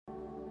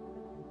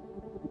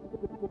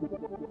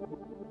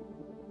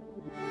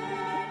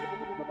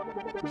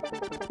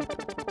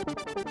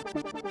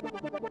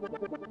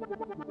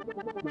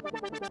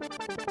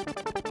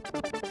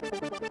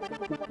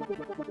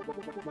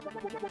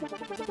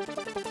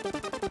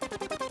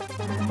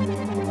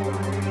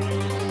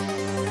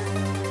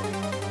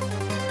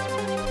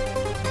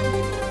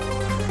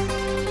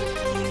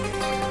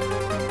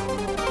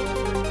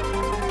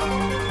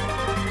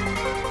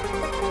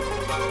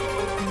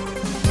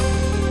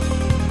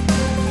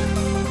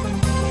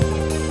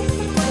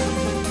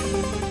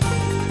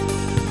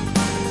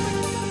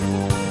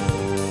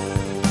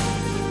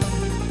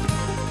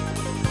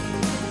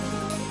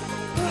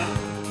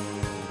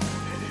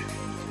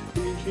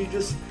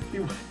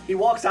He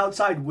walks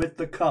outside with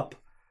the cup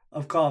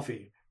of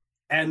coffee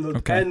and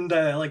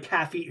the like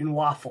half-eaten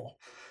waffle.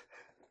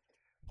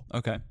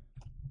 Okay.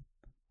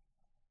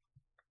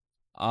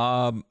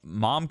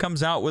 Mom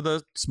comes out with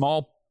a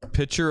small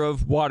pitcher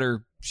of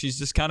water. She's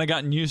just kind of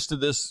gotten used to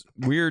this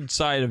weird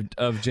side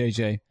of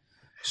JJ.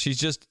 She's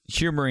just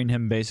humoring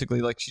him,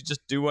 basically. Like, she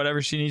just do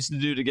whatever she needs to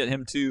do to get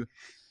him to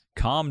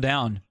calm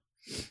down.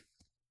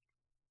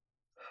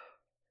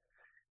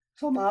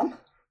 So, Mom?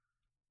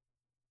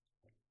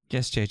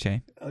 Yes,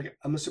 JJ. Okay,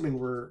 I'm assuming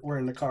we're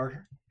in the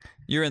car.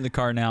 You're in the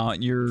car now.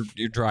 You're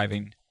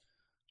driving.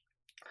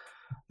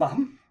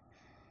 Mom?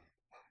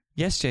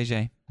 Yes,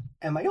 JJ.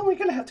 Am I only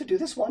going to have to do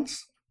this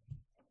once?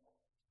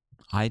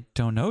 I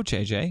don't know,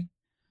 JJ.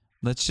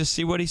 Let's just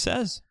see what he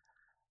says.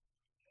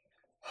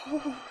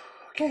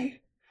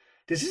 Okay.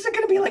 This isn't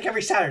going to be like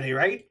every Saturday,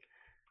 right?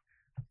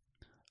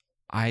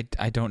 I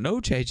don't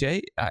know,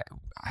 JJ.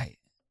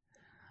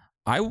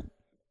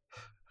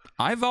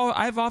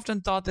 I've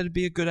often thought that it'd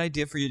be a good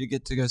idea for you to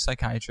get to go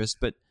psychiatrist,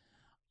 but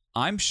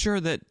I'm sure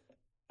that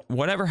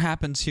whatever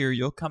happens here,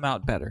 you'll come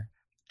out better.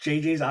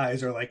 JJ's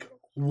eyes are like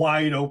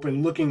wide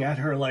open, looking at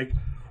her like,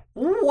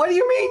 what do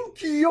you mean?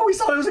 You always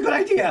thought it was a good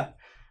idea.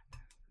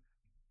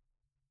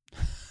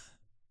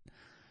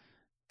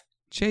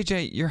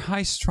 JJ, you're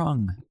high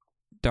strung,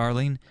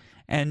 darling,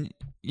 and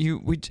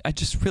I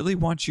just really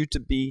want you to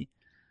be.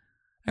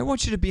 I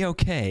want you to be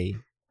okay.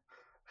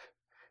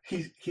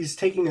 He's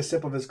taking a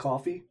sip of his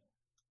coffee.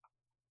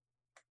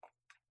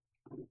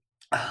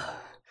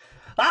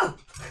 Oh,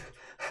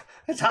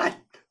 it's hot.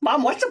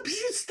 Mom,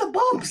 it's the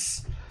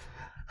bumps.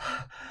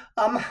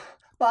 Mom.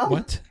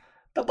 What?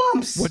 The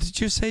bumps. What did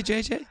you say,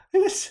 JJ?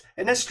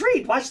 In the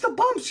street. Watch the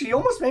bumps. She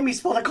almost made me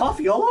spill the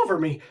coffee all over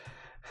me.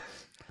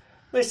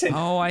 Listen.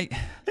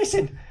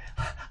 Listen.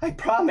 I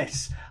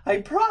promise.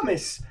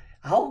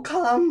 I'll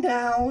calm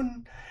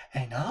down.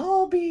 And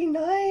I'll be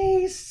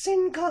nice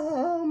and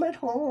calm at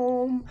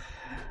home.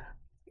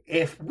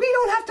 If we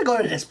don't have to go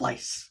to this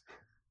place.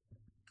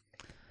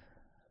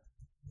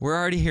 We're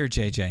already here,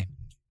 JJ.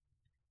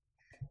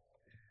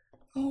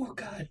 Oh,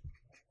 God.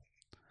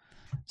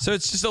 So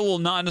it's just a little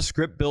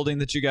nondescript building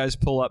that you guys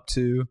pull up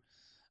to.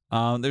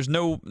 There's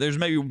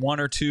maybe one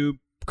or two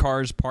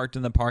cars parked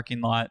in the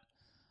parking lot.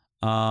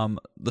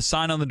 The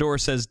sign on the door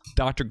says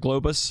Dr.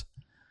 Globus.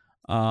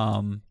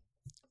 Your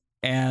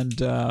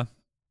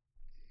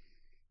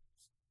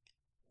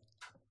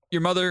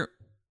mother,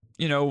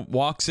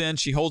 walks in.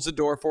 She holds the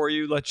door for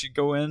you, lets you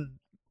go in.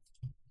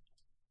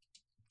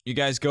 You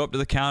guys go up to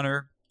the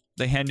counter.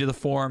 They hand you the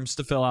forms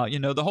to fill out.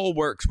 The whole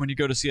works when you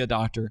go to see a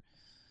doctor.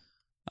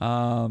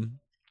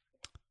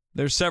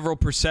 There's several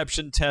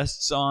perception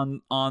tests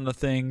on the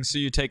thing, so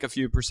you take a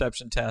few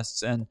perception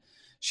tests, and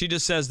she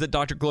just says that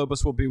Dr.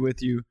 Globus will be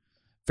with you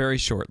very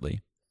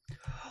shortly.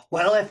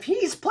 Well, if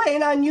he's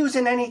planning on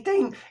using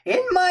anything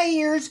in my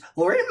ears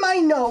or in my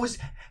nose,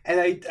 and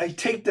I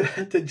take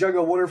the jug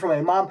of water from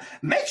my mom,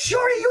 make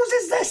sure he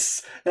uses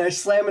this, and I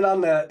slam it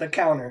on the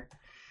counter.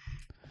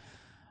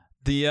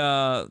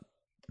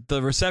 The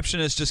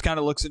receptionist just kind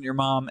of looks at your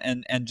mom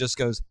and just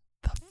goes,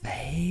 "The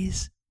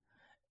phase?"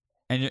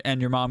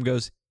 And your mom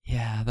goes,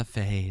 "Yeah, the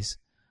phase."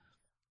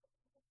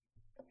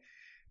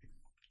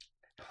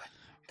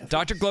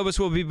 Dr. Globus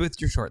will be with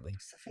you shortly.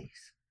 What's the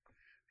phase?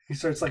 He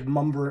starts like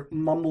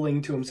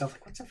mumbling to himself,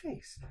 like, what's a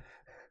phase?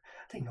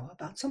 They know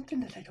about something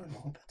that I don't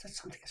know about. That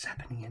something is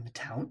happening in the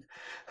town.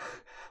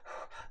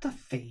 The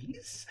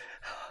phase?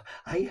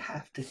 I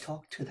have to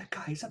talk to the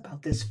guys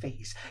about this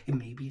phase. And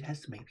maybe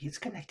it's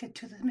connected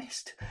to the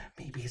mist.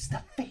 Maybe it's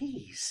the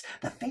phase.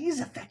 The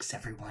phase affects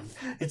everyone.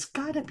 It's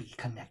gotta be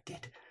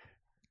connected.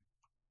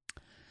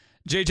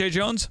 J.J.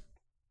 Jones?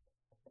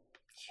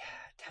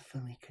 Yeah,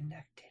 definitely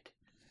connected.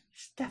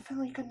 It's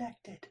definitely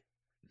connected.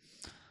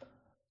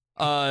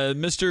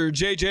 Mr.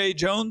 J.J.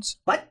 Jones?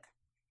 What?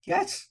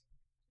 Yes?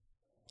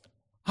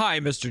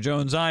 Hi, Mr.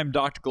 Jones. I'm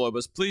Dr.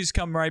 Globus. Please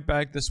come right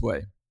back this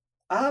way.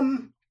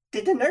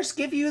 Did the nurse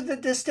give you the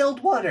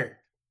distilled water?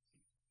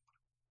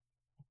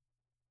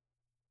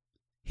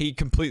 He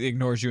completely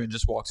ignores you and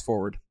just walks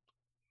forward.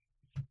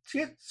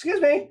 Excuse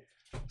me,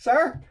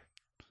 sir?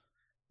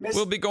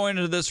 We'll be going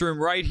into this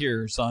room right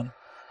here, son.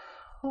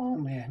 Oh,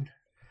 man.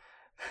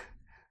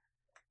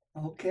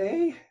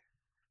 Okay.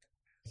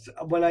 So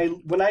when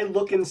I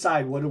look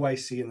inside, what do I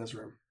see in this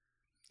room?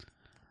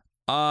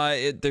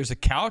 There's a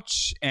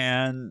couch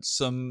and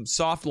some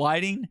soft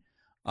lighting.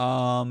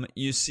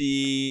 You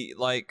see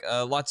like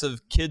lots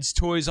of kids'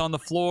 toys on the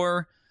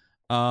floor.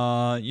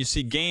 You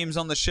see games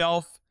on the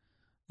shelf.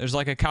 There's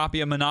like a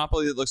copy of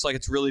Monopoly that looks like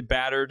it's really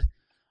battered.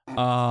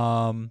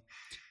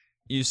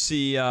 You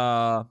see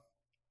one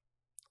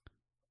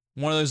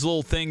of those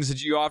little things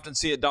that you often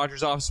see at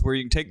doctor's office where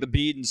you can take the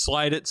bead and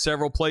slide it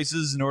several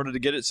places in order to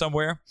get it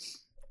somewhere.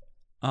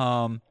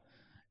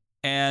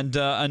 And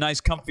a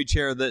nice comfy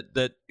chair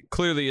that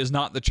clearly is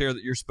not the chair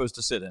that you're supposed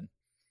to sit in.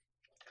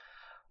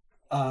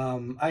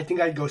 I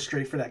think I'd go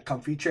straight for that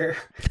comfy chair.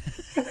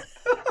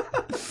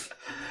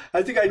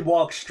 I think I'd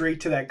walk straight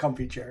to that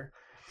comfy chair.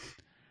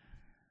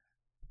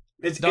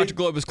 Dr.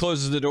 Globus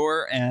closes the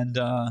door and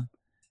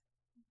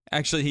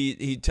actually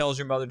he tells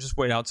your mother, just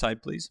wait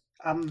outside, please.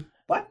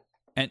 What?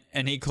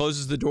 And he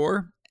closes the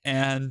door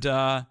and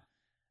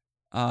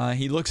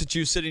he looks at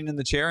you sitting in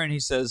the chair and he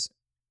says,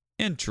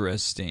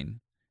 interesting.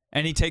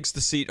 And he takes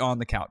the seat on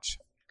the couch.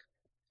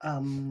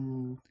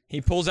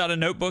 He pulls out a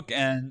notebook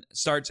and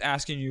starts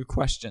asking you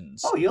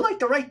questions. Oh, you like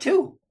to write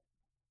too?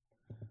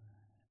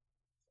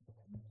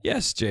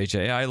 Yes,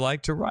 JJ, I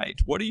like to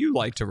write. What do you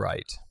like to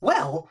write?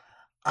 Well,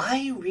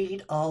 I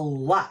read a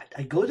lot.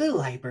 I go to the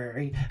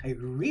library, I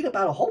read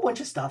about a whole bunch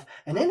of stuff,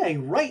 and then I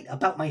write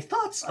about my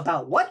thoughts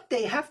about what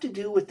they have to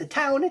do with the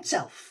town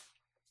itself.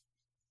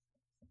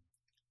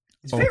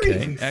 It's very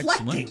reflecting.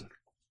 Excellent.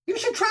 You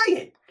should try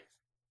it.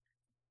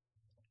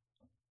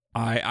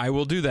 I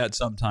will do that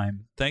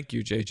sometime. Thank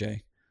you,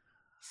 JJ.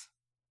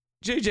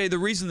 JJ, the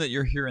reason that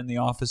you're here in the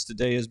office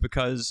today is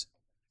because...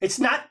 It's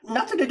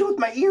nothing to do with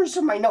my ears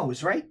or my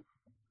nose, right?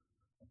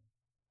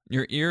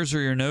 Your ears or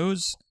your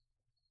nose?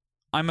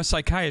 I'm a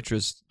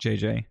psychiatrist,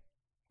 JJ.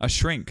 A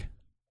shrink.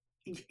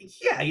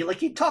 Yeah,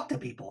 you talk to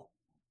people.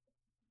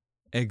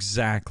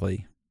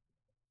 Exactly.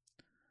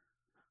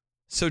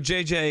 So,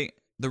 JJ,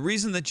 the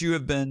reason that you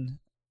have been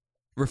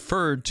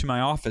referred to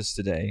my office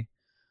today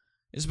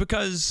is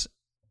because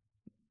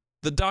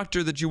the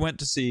doctor that you went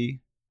to see...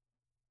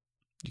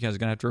 You guys are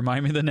going to have to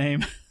remind me the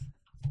name.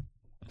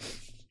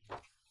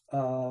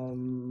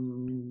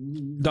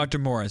 Dr.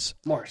 Morris.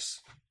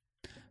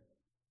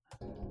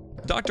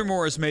 Dr.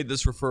 Morris made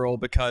this referral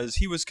because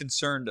he was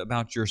concerned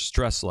about your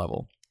stress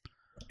level.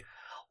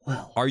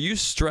 Well, are you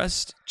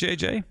stressed,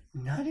 JJ?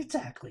 Not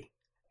exactly.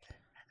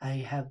 I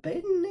have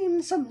been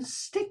in some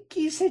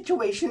sticky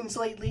situations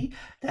lately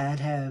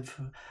that have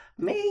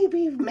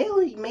maybe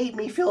made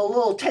me feel a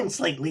little tense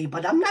lately,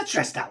 but I'm not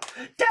stressed out.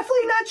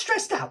 Definitely not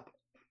stressed out.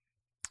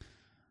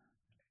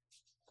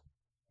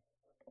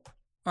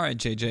 All right,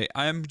 JJ,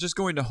 I'm just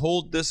going to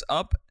hold this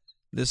up.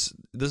 It's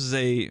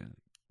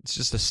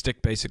just a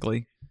stick,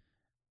 basically.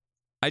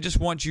 I just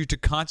want you to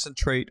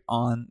concentrate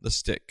on the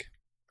stick.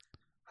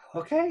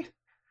 Okay.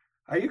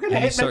 Are you going to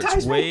hypnotize me? He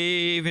starts me?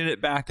 waving it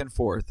back and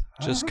forth.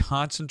 Just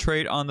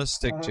concentrate on the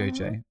stick,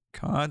 JJ.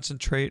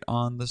 Concentrate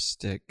on the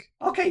stick.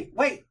 Okay,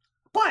 wait.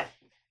 But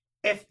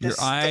if your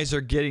eyes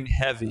are getting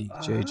heavy,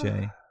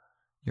 JJ.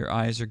 Your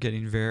eyes are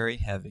getting very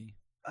heavy.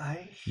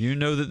 You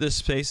know that this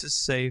space is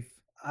safe.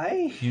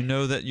 You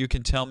know that you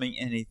can tell me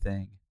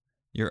anything.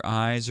 Your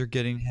eyes are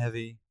getting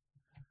heavy.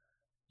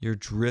 You're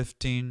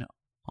drifting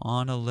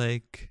on a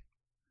lake.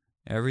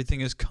 Everything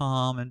is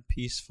calm and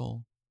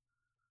peaceful.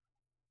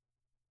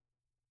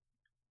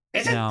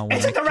 Is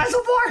it the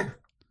reservoir?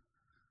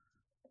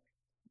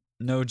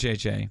 No,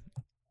 JJ.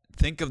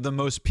 Think of the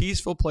most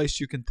peaceful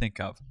place you can think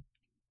of.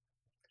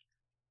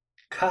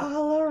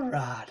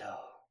 Colorado,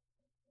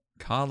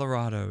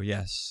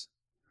 yes.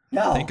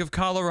 No. Think of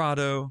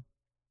Colorado.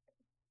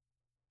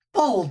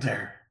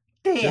 Boulder.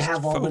 They Just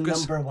have all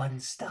focus. the #1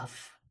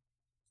 stuff.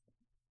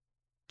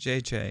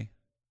 JJ.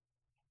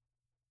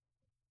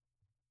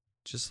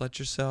 Just let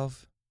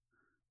yourself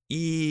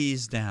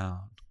ease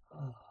down.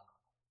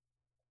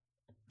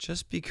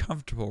 Just be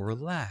comfortable.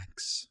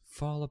 Relax.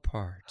 Fall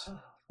apart.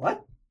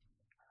 What?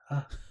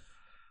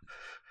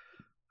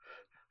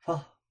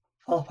 Fall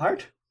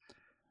apart?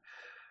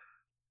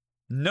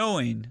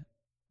 Knowing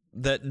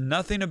that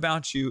nothing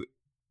about you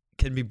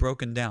can be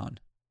broken down.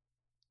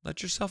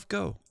 Let yourself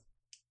go.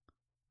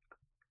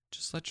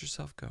 Just let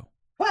yourself go.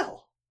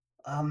 Well,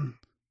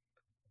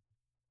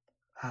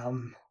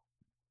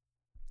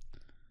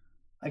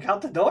 like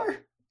out the door?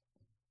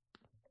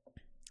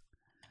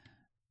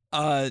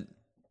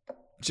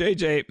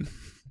 JJ,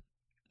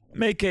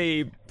 make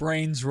a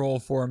brains roll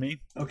for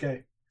me.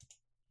 Okay.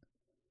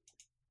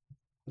 I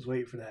was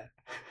waiting for that.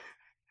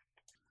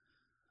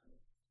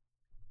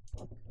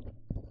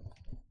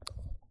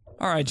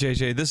 All right,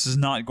 JJ, this is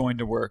not going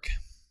to work.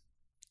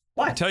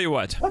 What? I tell you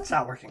what. What's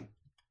not working?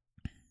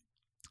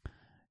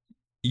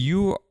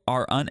 You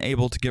are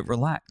unable to get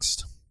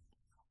relaxed.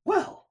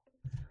 Well,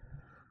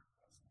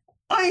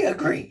 I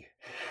agree.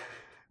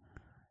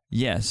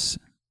 Yes.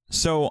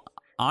 So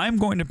I'm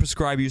going to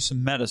prescribe you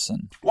some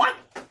medicine. What?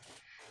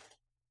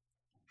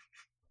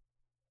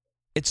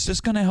 It's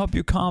just going to help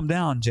you calm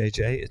down,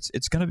 JJ.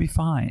 It's going to be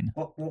fine.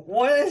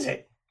 What is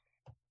it?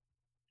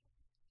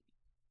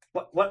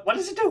 What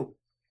does it do?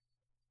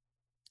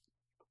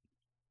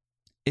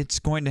 It's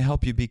going to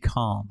help you be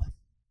calm.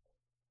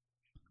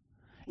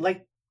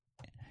 Like,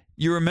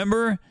 You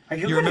remember? are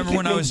you You gonna remember give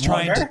when I me was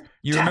trying to? water?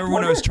 You Tap remember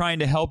when I was water? trying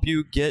to help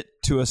you get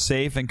to a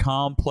safe and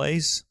calm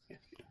place?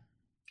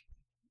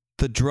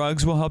 The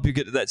drugs will help you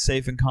get to that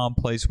safe and calm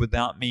place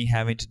without me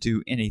having to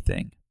do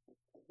anything.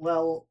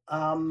 Well,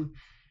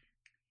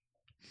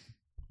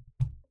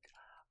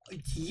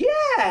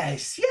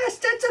 yes,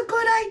 that's a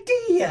good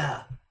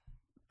idea.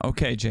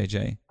 Okay,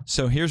 JJ.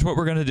 So here's what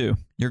we're going to do.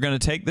 You're going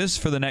to take this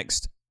for the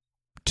next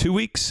 2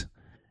 weeks,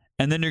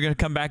 and then you're going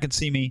to come back and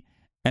see me,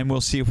 and we'll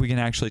see if we can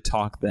actually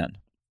talk then.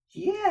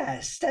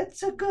 Yes,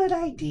 that's a good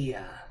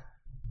idea.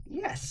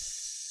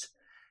 Yes,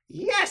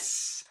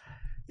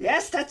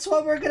 that's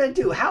what we're gonna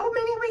do. How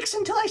many weeks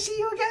until I see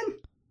you again?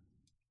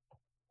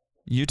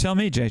 You tell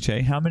me,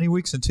 JJ. How many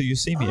weeks until you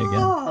see me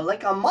again? Oh,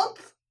 like a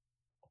month?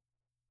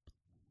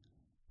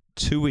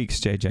 2 weeks,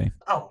 JJ.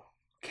 Oh,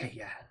 okay,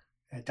 yeah.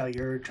 I thought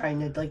you were trying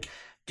to, like,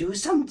 do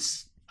some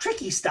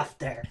tricky stuff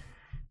there.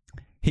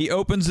 He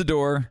opens the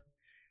door.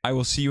 I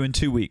will see you in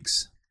 2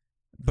 weeks.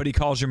 But he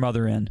calls your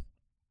mother in.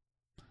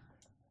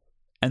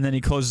 And then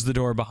he closes the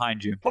door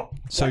behind you. Oh,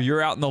 So what?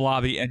 you're out in the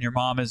lobby, and your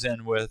mom is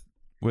in with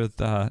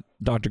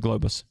Dr.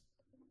 Globus.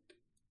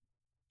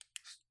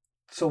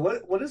 So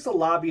what does the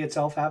lobby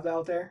itself have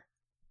out there?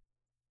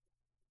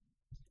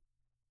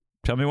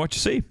 Tell me what you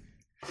see.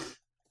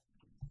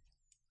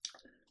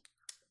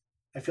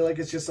 I feel like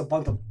it's just a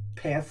bunch of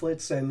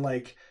pamphlets and,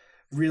 like,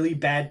 really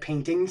bad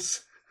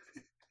paintings.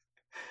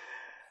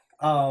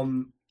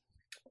 Who?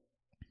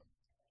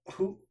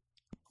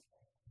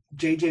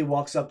 JJ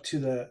walks up to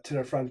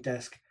the front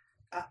desk.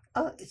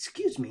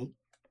 Excuse me.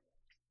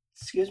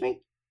 Excuse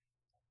me.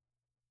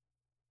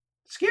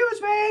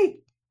 Excuse me.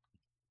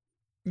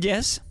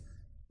 Yes.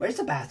 Where's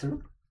the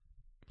bathroom?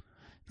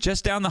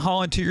 Just down the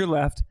hall and to your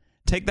left.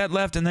 Take that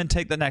left and then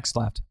take the next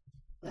left.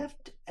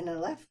 Left and a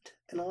left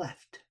and a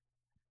left.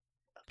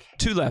 Okay.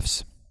 2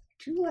 lefts.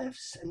 2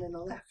 lefts and then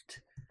a left.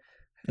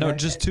 No,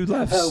 just 2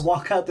 lefts.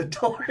 Walk out the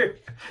door.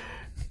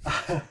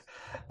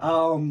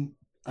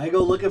 I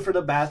go looking for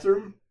the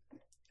bathroom,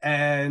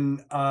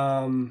 and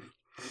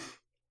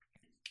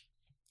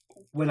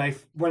when I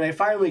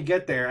finally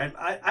get there,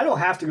 I don't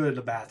have to go to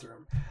the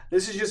bathroom.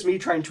 This is just me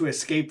trying to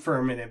escape for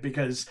a minute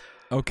because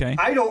Okay.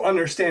 I don't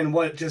understand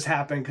what just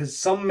happened, because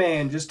some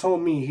man just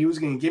told me he was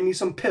going to give me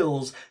some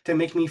pills to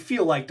make me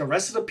feel like the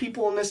rest of the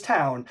people in this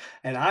town,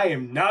 and I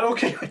am not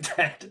okay with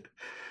that.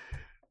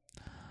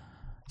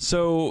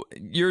 So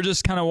you're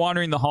just kind of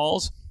wandering the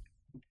halls?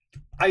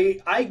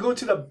 I go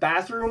to the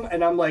bathroom,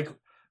 and I'm like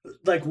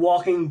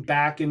walking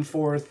back and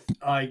forth,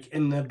 like,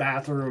 in the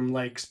bathroom,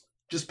 like,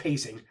 just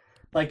pacing,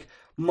 like,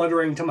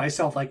 muttering to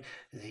myself, like,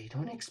 they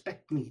don't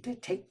expect me to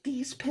take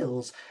these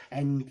pills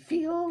and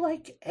feel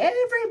like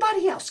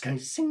everybody else can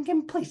sing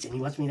in place, and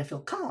he wants me to feel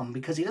calm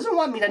because he doesn't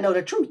want me to know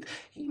the truth.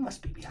 He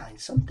must be behind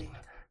something.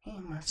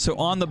 So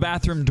on the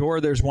bathroom door,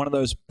 there's one of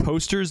those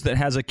posters that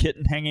has a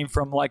kitten hanging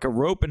from like a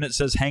rope, and it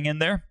says "Hang in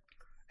there."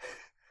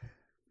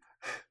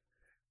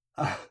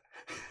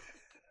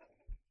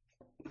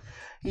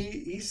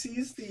 He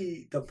sees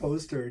the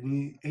poster,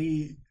 and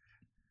he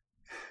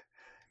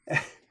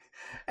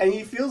and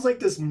he feels like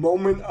this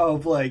moment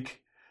of,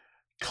 like,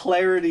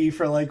 clarity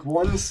for, like,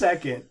 1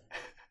 second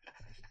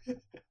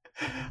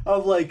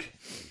of, like,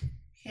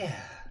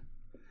 yeah,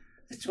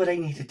 that's what I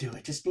need to do.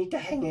 I just need to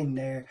hang in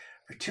there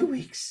for 2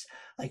 weeks.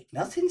 Like,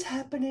 nothing's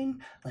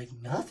happening. Like,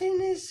 nothing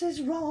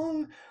is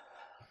wrong.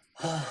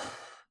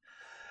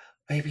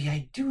 Maybe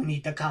I do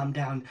need to calm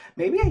down.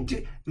 Maybe I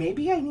do.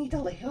 Maybe I need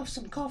to lay off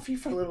some coffee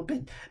for a little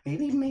bit.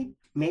 Maybe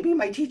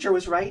my teacher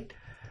was right.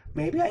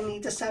 Maybe I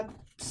need to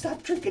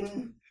stop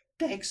drinking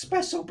the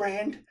espresso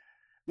brand.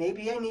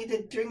 Maybe I need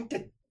to drink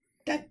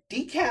that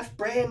decaf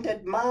brand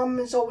that Mom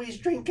is always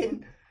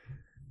drinking.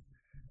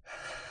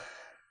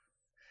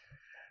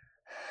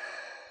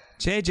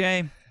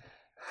 JJ,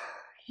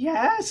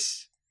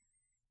 Yes.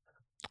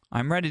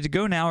 I'm ready to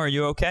go now. Are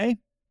you okay?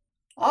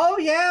 Oh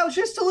yeah, I was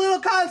just a little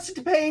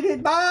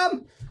constipated,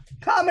 Mom.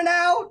 Coming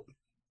out.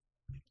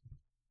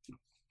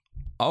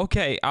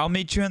 Okay, I'll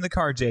meet you in the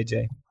car,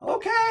 JJ.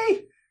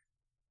 Okay.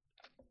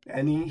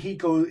 And he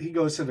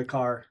goes to the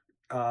car.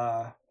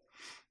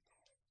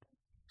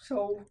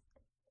 So,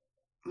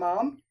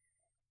 Mom,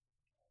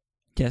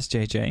 Yes,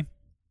 JJ.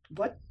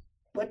 what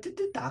did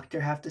the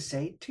doctor have to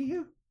say to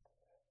you?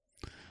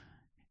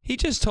 He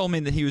just told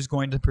me that he was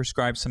going to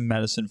prescribe some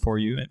medicine for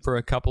you for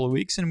a couple of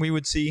weeks, and we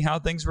would see how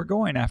things were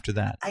going after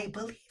that. I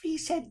believe he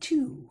said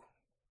 2.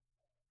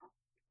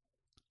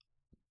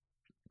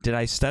 Did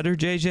I stutter,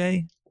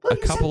 JJ? Well, A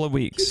couple of You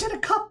weeks. said a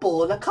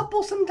couple, and a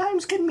couple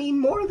sometimes can mean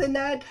more than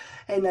that.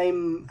 And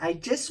I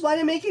just want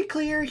to make it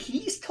clear,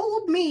 he's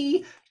told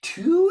me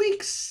 2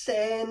 weeks,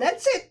 and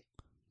that's it.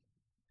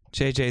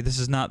 JJ, this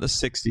is not the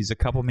 60s. A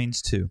couple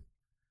means 2.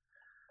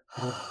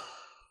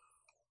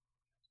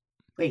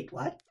 Wait,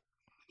 what?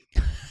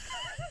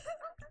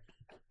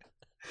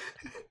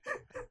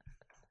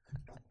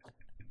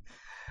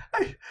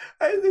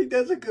 I think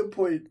that's a good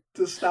point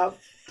to stop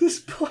this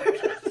part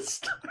of the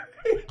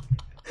story.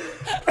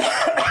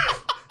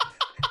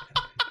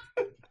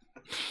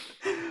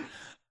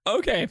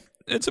 Okay,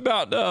 it's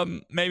about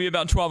maybe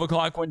about 12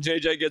 o'clock when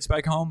JJ gets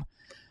back home.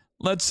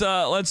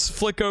 Let's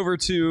flick over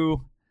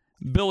to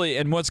Billy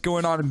and what's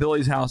going on in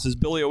Billy's house. Is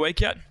Billy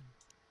awake yet?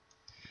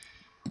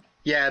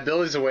 Yeah,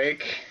 Billy's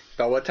awake.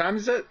 About what time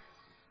is it?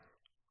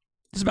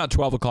 It's about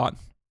 12 o'clock.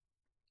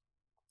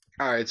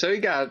 All right, so you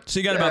got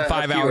about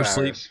 5 hours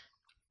sleep.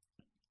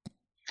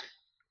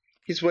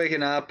 He's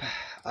waking up,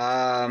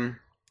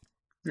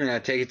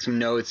 taking some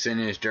notes in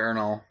his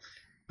journal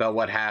about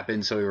what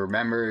happened so he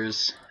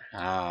remembers.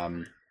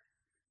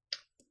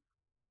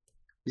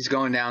 He's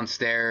going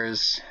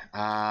downstairs.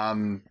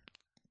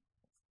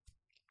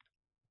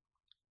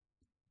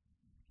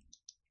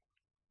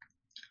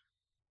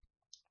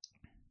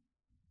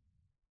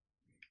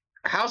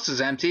 House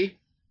is empty.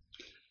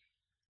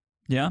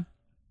 Yeah?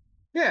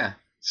 Yeah.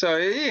 So,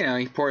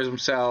 he pours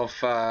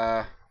himself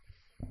a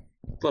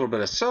little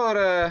bit of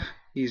soda.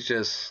 He's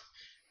just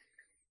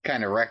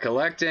kind of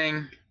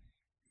recollecting.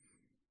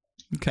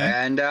 Okay.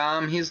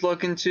 And he's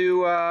looking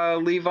to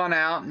leave on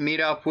out and meet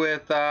up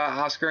with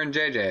Oscar and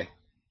JJ.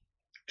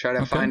 Try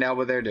to find out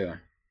what they're doing.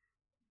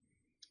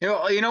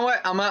 You know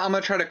what? I'm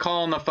gonna try to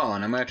call on the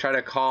phone. I'm gonna try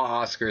to call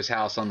Oscar's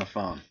house on the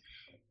phone.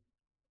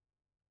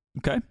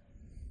 Okay.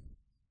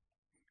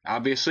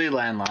 Obviously,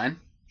 landline.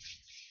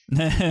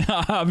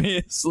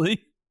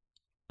 Obviously.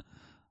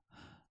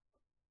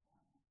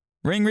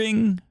 Ring,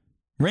 ring.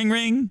 Ring,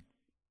 ring.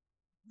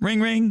 Ring,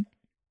 ring.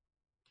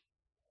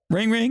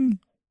 Ring, ring.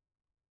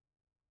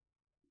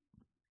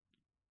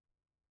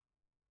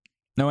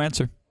 No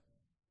answer.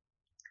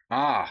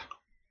 Ah.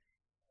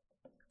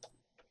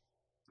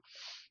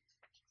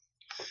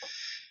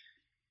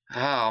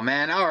 Oh,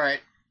 man. All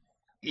right.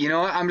 You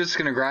know what? I'm just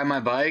going to grab my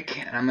bike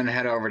and I'm going to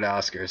head over to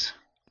Oscar's.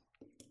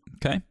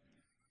 Okay.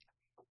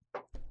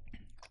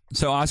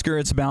 So, Oscar,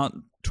 it's about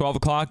 12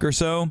 o'clock or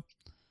so.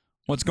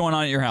 What's going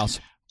on at your house?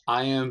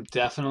 I am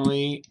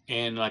definitely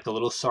in like a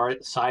little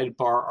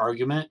sidebar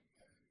argument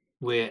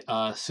with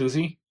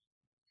Susie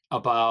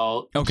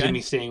about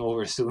Jimmy staying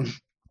over soon.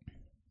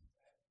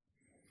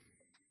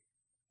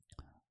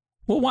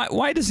 Well,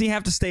 why does he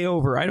have to stay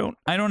over? I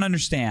don't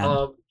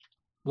understand.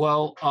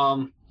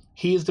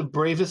 He is the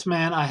bravest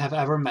man I have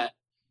ever met.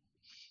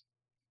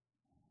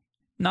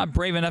 Not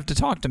brave enough to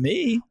talk to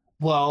me.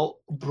 Well,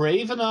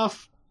 brave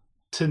enough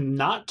to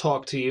not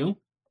talk to you.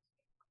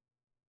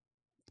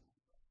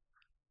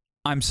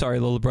 I'm sorry,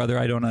 little brother.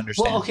 I don't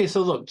understand. Well, okay,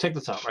 so look, check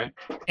this out, right?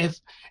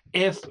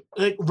 If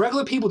like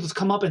regular people just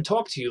come up and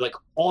talk to you like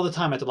all the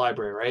time at the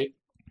library, right?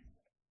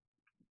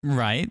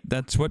 Right,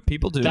 that's what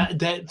people do.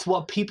 That's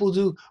what people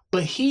do.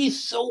 But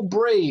he's so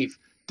brave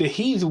that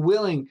he's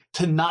willing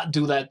to not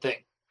do that thing.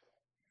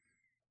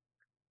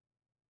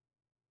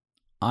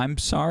 I'm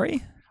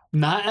sorry?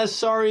 Not as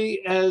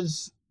sorry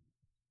as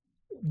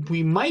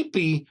we might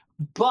be,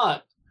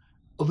 but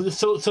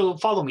so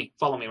follow me,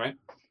 right?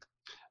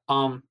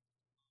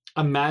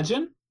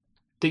 Imagine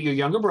that your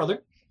younger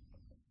brother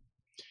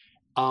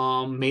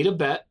made a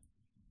bet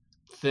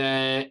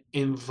that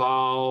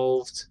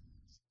involved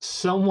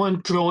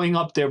someone throwing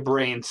up their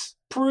brains.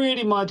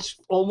 Pretty much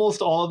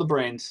almost all of the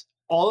brains.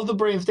 All of the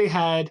brains they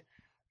had,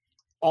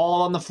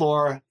 all on the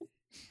floor.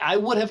 I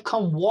would have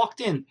walked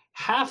in,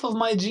 half of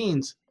my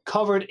jeans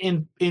covered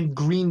in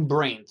green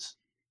brains.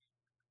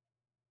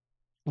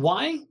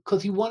 Why?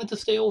 Because he wanted to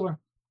stay over.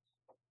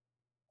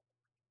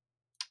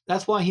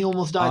 That's why he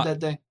almost died that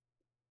day.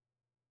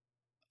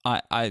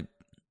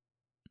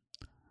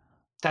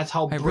 That's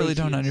how I really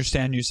don't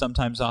understand you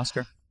sometimes,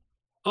 Oscar.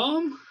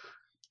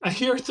 I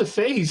hear it's a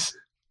phase.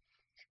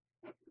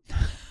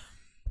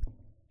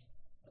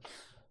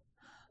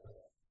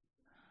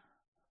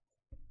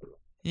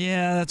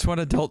 Yeah, that's what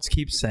adults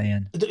keep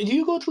saying. Do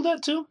you go through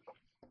that too?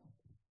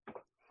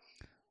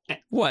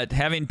 What,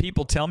 having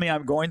people tell me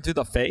I'm going through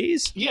the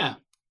phase? Yeah.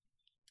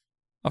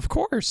 Of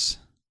course.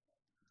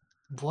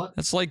 What?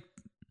 That's like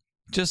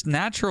just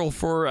natural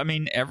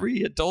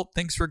every adult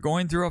thinks we're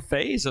going through a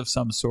phase of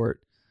some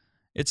sort.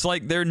 It's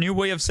like their new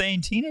way of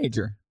saying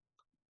teenager.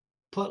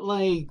 But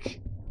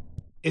like,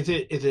 is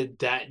it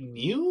that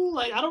new?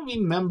 Like, I don't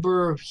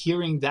remember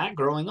hearing that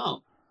growing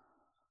up.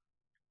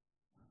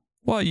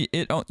 Well, you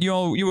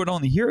would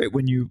only hear it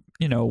when you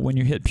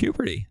hit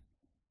puberty.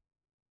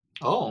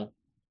 Oh.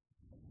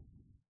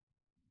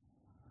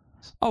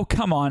 Oh,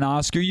 come on,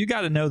 Oscar. You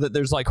got to know that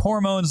there's like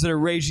hormones that are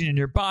raging in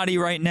your body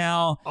right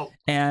now. Oh,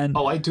 and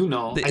I do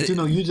know. I do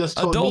know. You just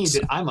told adults,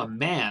 me that I'm a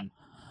man.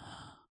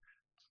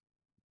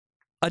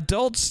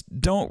 Adults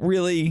don't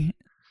really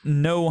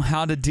know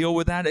how to deal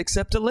with that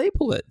except to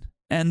label it.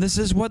 And this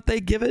is what they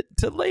give it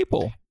to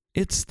label.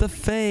 It's the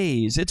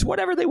phase. It's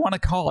whatever they want to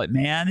call it,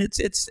 man. It's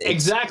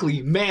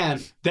exactly,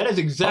 man. That is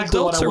exactly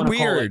what I want to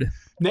call it.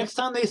 Next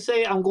time they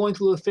say I'm going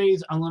through a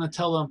phase, I'm going to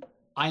tell them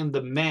I am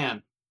the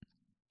man.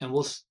 And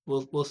we'll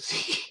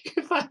see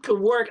if that could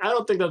work. I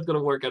don't think that's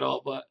gonna work at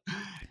all, but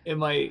it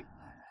might.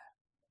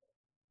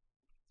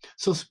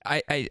 So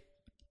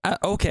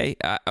okay,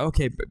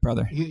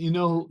 brother. You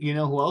know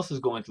who else is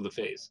going through the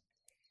phase?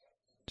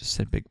 Just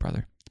said big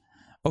brother.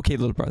 Okay,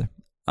 little brother.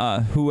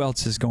 Who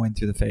else is going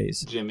through the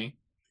phase? Jimmy.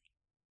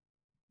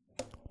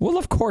 Well,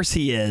 of course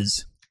he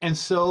is. And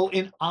so,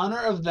 in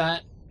honor of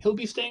that, he'll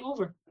be staying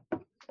over.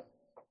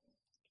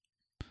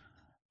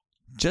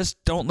 Just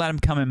don't let him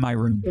come in my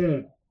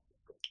room.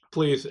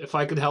 Please, if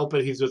I could help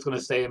it, he's just going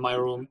to stay in my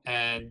room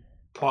and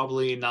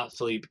probably not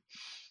sleep.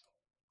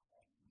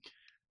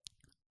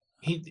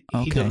 He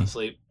doesn't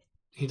sleep.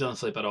 He doesn't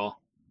sleep at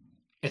all.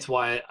 It's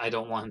why I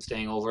don't want him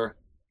staying over.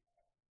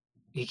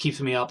 He keeps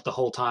me up the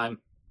whole time.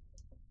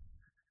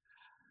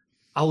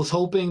 I was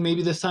hoping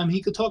maybe this time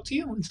he could talk to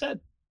you instead.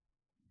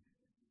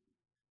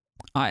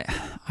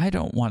 I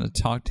don't want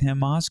to talk to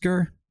him,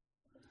 Oscar.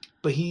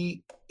 But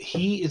he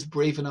is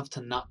brave enough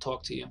to not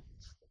talk to you.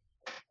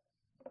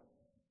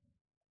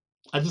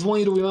 I just want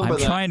you to remember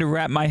that. I'm trying to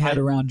wrap my head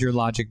around your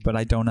logic, but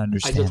I don't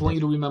understand. I just want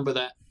you to remember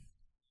that.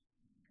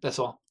 That's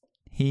all.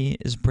 He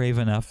is brave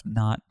enough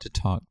not to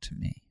talk to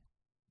me.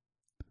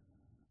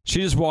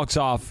 She just walks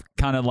off,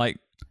 kind of like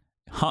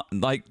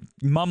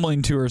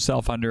mumbling to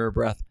herself under her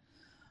breath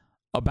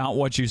about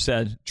what you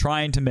said,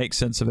 trying to make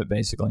sense of it,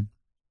 basically.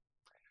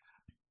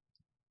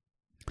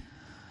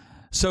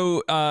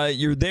 So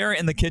you're there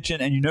in the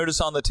kitchen, and you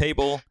notice on the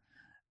table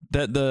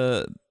that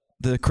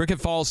the Cricket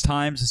Falls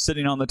Times is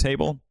sitting on the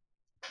table.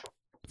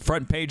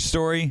 Front page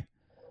story: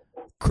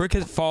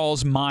 Cricket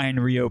Falls mine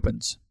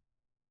reopens.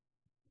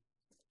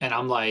 And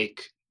I'm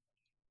like,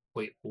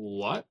 wait,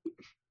 what?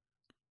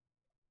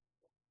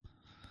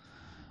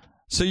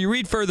 So you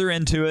read further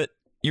into it.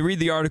 You read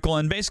the article,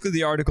 and basically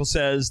the article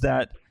says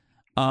that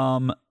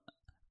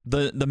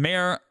the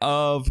mayor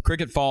of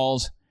Cricket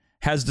Falls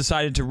has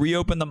decided to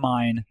reopen the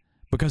mine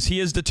because he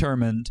is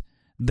determined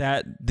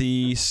that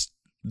the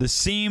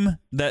seam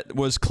that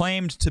was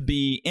claimed to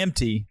be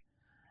empty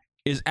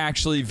is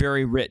actually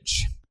very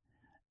rich.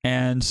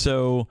 And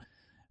so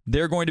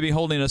they're going to be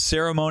holding a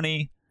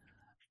ceremony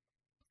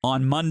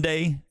on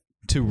Monday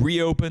to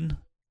reopen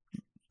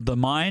the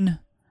mine.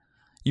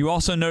 You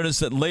also notice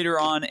that later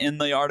on in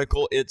the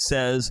article it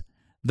says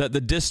that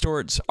the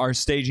Distorts are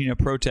staging a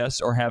protest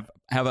or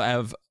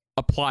have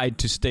applied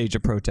to stage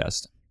a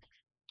protest.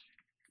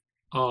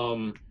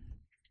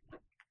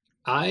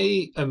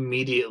 I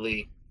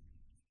immediately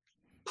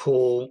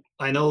pull.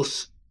 I know,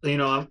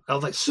 I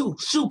was like, Sue,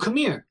 come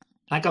here.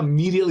 Like,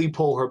 immediately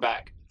pull her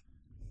back.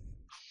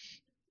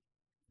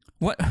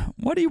 What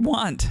do you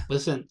want?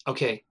 Listen,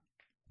 okay.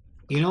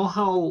 You know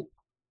how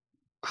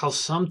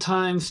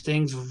sometimes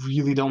things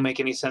really don't make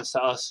any sense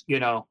to us,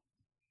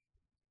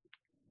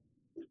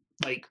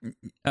 Like,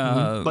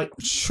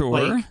 sure.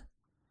 Like,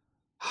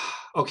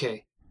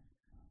 okay.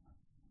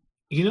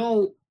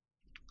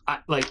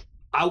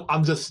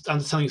 I'm just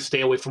telling you,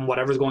 stay away from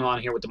whatever's going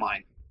on here with the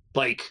mine.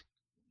 Like,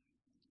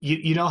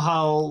 you know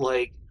how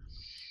like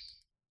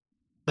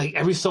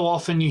every so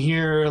often you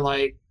hear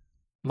like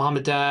mom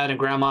and dad and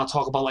grandma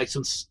talk about like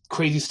some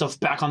crazy stuff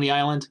back on the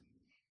island.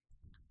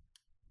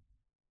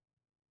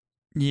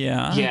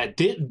 Yeah.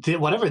 Yeah.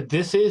 Whatever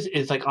this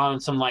is like on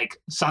some like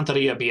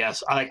Santeria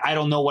BS. I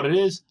don't know what it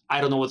is.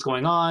 I don't know what's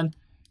going on.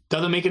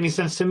 Doesn't make any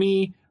sense to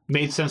me.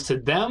 Made sense to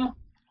them,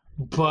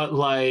 but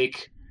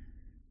like,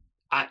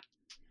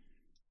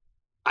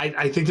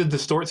 I think the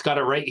Distorts got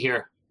it right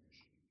here.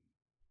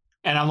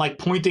 And I'm like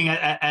pointing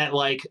at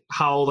like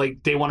how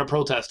like they want to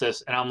protest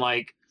this, and I'm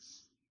like,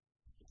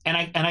 and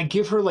I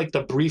give her like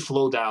the brief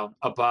lowdown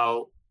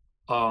about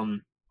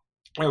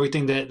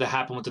everything that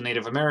happened with the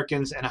Native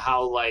Americans, and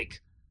how like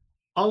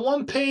on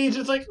one page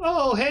it's like,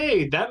 oh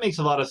hey, that makes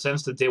a lot of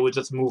sense that they would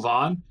just move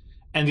on,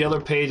 and the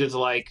other page is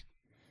like,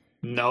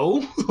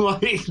 no,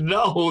 like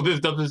no,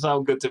 this doesn't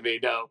sound good to me,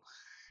 no.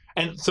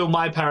 And so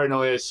my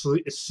paranoia is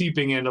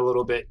seeping in a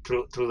little bit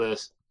through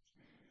this.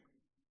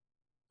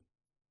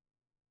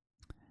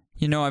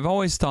 I've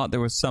always thought there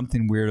was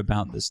something weird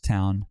about this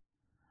town,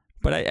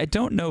 but I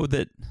don't know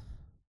that.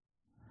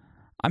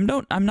 I'm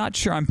not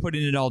sure I'm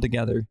putting it all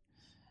together.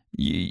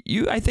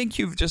 I think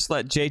you've just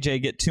let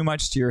JJ get too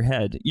much to your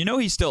head.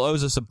 He still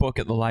owes us a book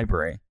at the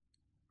library.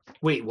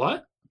 Wait,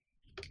 what?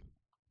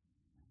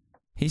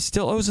 He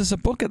still owes us a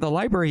book at the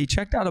library. He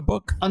checked out a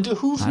book. Under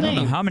whose name? I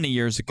don't know how many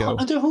years ago.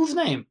 Under whose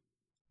name?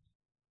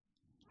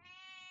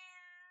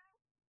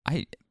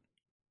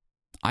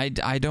 I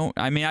don't.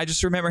 I mean, I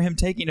just remember him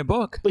taking a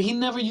book. But he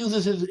never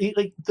uses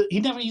he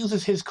never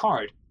uses his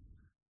card.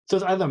 So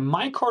it's either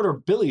my card or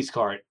Billy's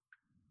card.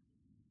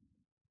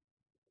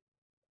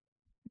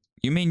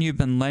 You mean you've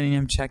been letting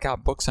him check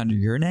out books under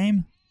your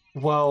name?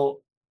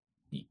 Well,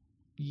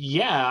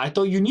 yeah, I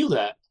thought you knew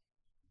that.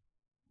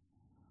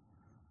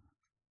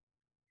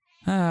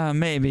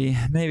 Maybe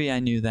I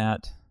knew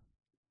that.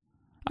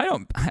 I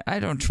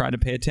don't try to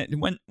pay attention.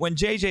 When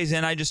JJ's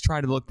in, I just try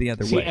to look the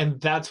other way.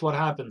 And that's what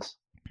happens.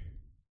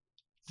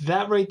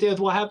 That right there is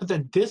what happens,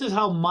 and this is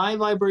how my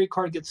library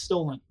card gets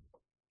stolen.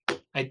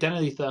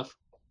 Identity theft.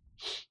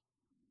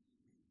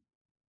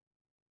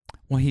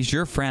 Well, he's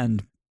your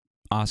friend,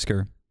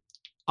 Oscar.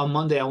 On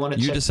Monday, I want to.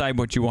 You decide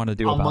what you want to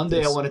do about this. On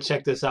Monday, I want to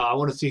check this out. I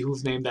want to see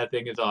whose name that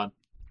thing is on.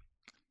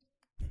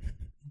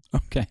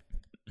 Okay.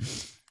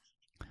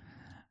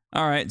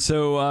 All right,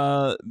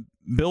 so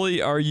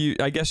Billy, are you?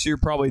 I guess you're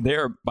probably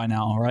there by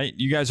now, right?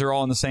 You guys are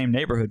all in the same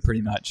neighborhood,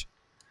 pretty much.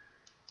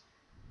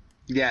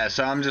 Yeah,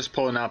 so I'm just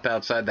pulling up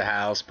outside the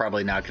house,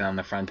 probably knocking on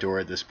the front door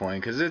at this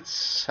point, because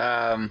it's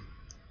at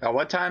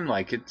what time?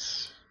 Like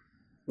it's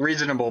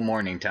reasonable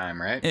morning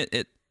time,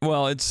 right?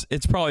 Well, it's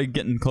probably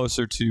getting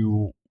closer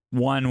to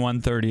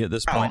 1:30 at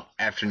this point. Oh,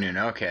 afternoon.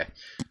 Okay.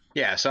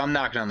 Yeah, so I'm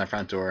knocking on the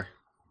front door.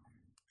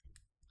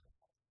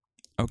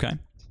 Okay.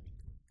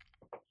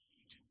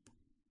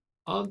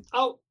 I'm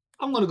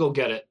gonna go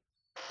get it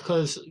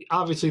because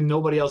obviously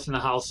nobody else in the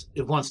house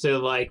wants to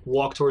like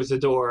walk towards the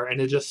door and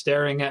they're just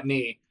staring at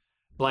me,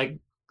 like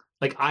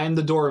I am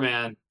the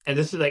doorman. And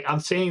this is like I'm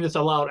saying this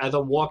aloud as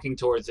I'm walking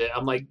towards it.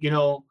 I'm like,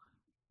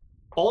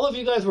 all of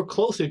you guys were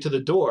closer to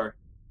the door.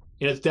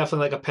 It's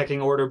definitely like a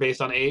pecking order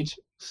based on age.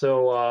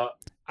 So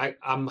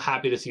I'm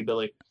happy to see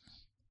Billy.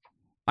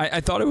 I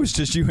thought it was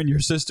just you and your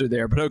sister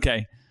there, but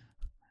okay.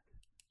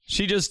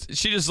 She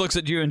just looks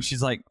at you and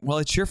she's like, "Well,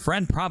 it's your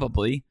friend,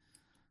 probably."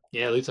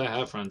 Yeah, at least I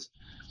have friends.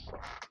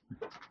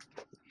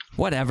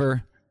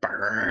 Whatever.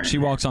 Burn. She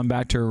walks on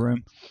back to her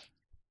room.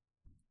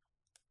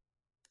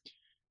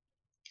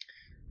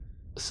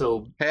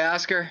 So, Hey,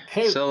 Oscar.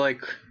 Hey. So,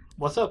 like,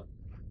 what's up?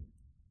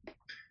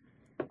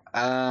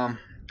 all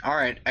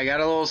right, I got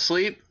a little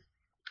sleep.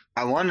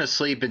 I wanted to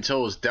sleep until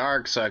it was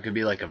dark so I could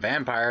be like a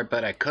vampire,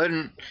 but I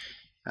couldn't.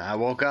 I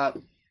woke up,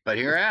 but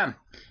here I am.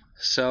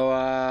 So,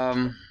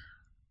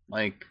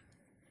 like,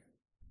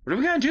 what are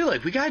we gonna do?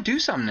 Like, we gotta do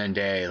something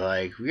today.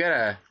 Like, we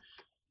gotta,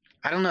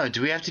 I don't know,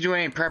 do we have to do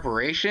any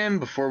preparation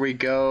before we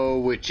go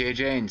with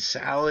JJ and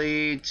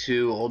Sally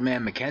to Old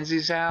Man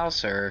Mackenzie's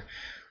house, or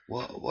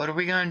what are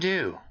we gonna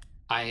do?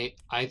 I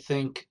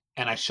think,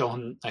 and I show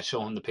him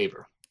the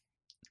paper,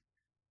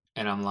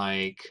 and I'm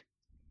like,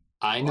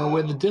 I know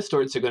where the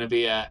distorts are going to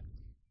be at,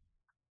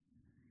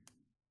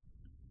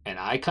 and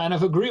I kind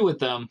of agree with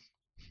them.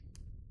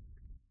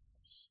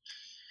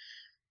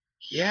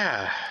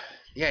 Yeah,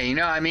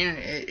 I mean,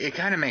 it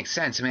kind of makes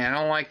sense. I mean, I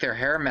don't like their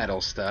hair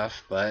metal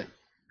stuff, but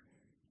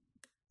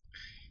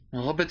a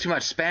little bit too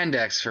much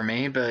spandex for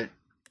me, but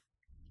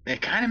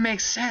it kind of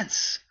makes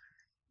sense.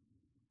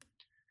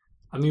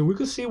 I mean, we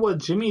could see what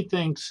Jimmy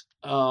thinks.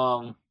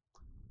 And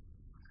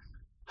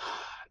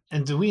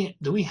do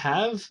we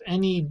have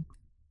any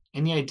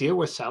idea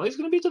where Sally's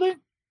going to be today?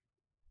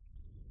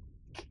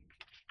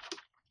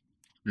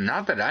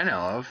 Not that I know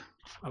of.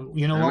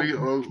 You know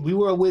what? We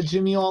were with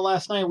Jimmy all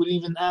last night. We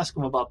didn't even ask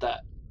him about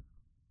that.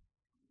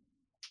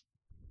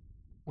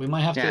 We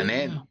might have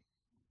to.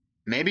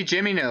 Maybe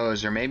Jimmy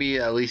knows, or maybe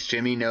at least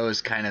Jimmy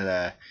knows kind of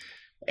the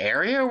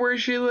area where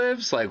she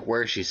lives, like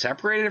where she's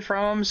separated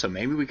from him. So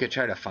maybe we could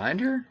try to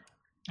find her.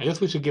 I guess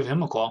we should give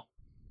him a call.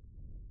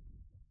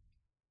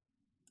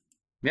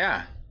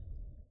 Yeah.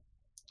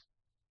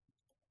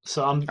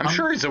 So I'm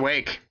sure he's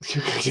awake.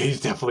 He's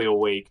definitely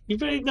awake. He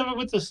never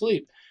went to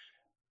sleep.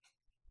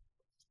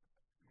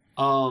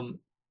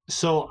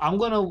 So I'm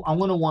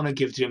gonna want to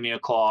give Jimmy a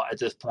call at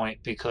this point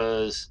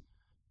because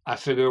I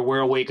figure we're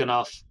awake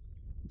enough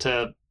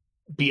to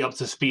be up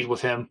to speed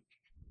with him.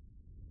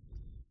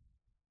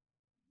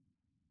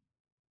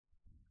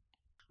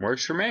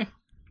 Works for me.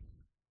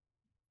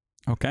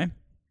 Okay.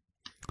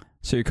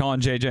 So you're calling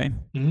JJ?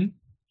 Mm-hmm.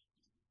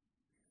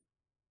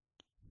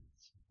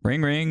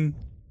 Ring, ring.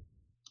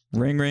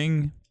 Ring,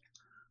 ring.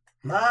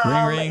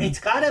 Mom, Ring, ring. it's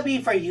gotta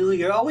be for you.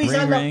 You're always Ring,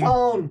 on the ring.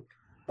 phone.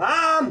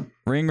 Mom!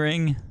 Ring,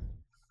 ring. Ring,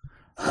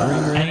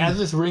 And ring. as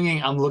it's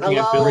ringing, I'm looking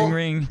at Hello? Billy.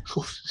 Ring, ring.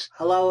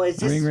 Hello, is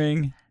this... Ring,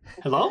 ring.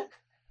 Hello?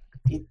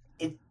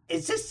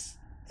 Is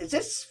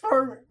this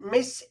for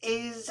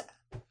Mrs.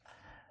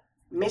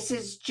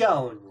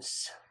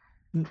 Jones?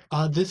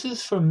 This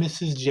is from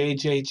Mrs.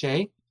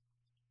 JJJ.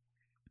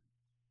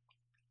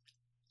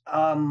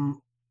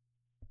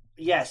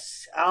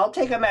 Yes, I'll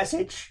take a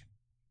message.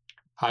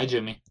 Hi,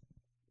 Jimmy.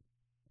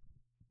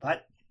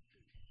 What?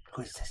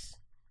 Who is this?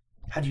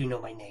 How do you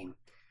know my name?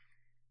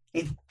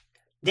 If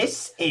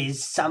this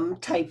is some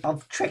type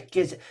of trick,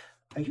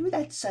 are you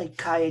that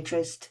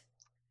psychiatrist?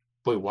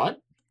 Wait,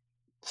 what?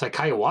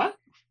 What?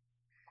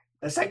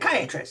 A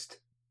psychiatrist?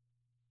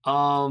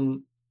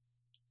 No.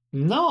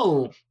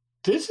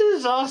 This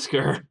is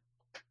Oscar.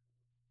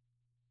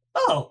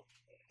 Oh,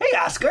 hey,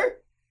 Oscar.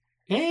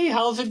 Hey,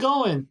 how's it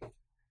going?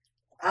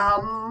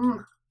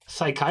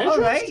 Psychiatrist?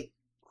 All right.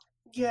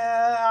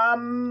 Yeah,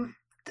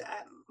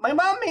 my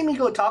mom made me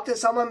go talk to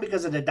someone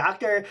because of the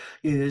doctor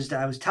used.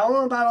 I was telling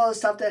him about all the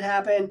stuff that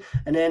happened,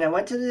 and then I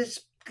went to this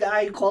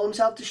guy who called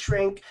himself the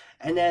Shrink,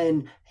 and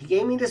then he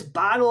gave me this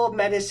bottle of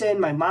medicine.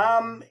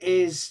 Mom,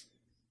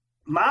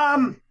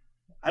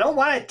 I don't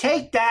want to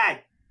take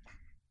that.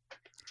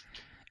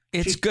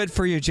 It's good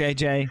for you,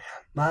 JJ.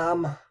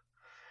 Mom. All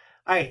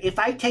right, if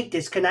I take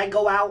this, can I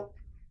go out?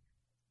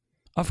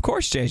 Of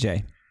course,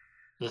 JJ.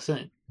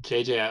 Listen,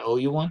 JJ, I owe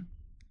you one.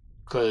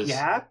 Because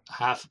Yeah?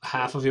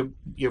 half of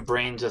your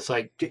brain just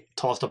like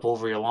tossed up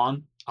over your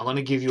lawn. I'm going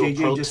to give you a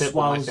JJ pro just tip on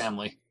my swallows-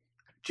 family.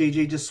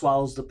 JJ just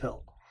swallows the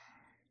pill.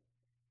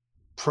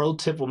 pro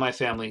tip with my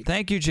family: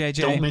 Thank you,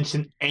 JJ. don't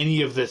mention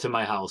any of this in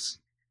my house.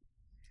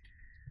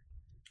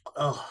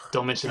 Oh,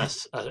 Don't mention a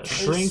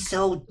shrink. it's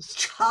so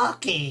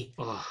chalky.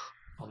 Oh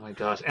my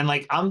gosh! And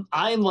like I'm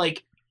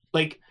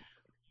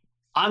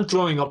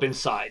throwing up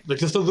inside, like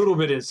just a little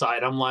bit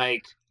inside. I'm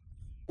like,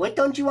 What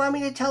don't you want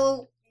me to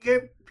tell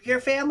your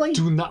family?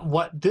 do not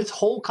what this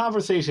whole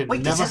conversation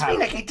Wait, does never this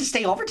mean I happened. get to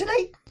stay over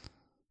tonight?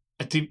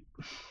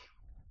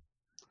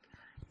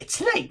 It's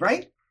tonight,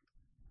 right?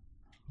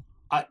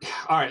 All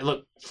right,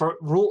 look, for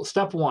rule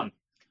step 1.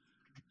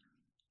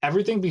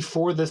 Everything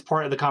before this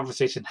part of the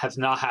conversation has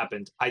not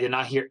happened. I did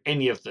not hear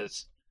any of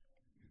this.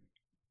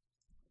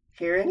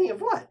 Hear any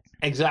of what?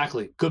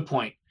 Exactly. Good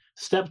point.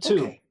 Step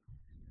 2. Okay.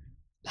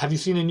 Have you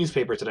seen a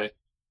newspaper today?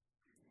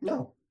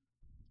 No,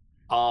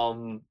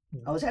 I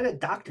I was at a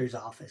doctor's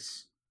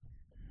office.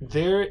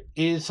 There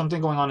is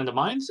something going on in the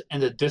mines,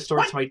 and the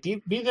distorts might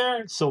be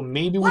there, so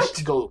maybe we What?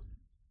 should go.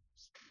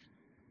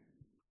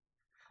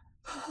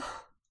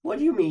 What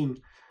do you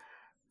mean?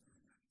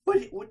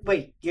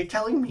 Wait, you're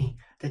telling me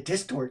the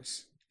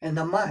distorts and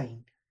the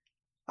mine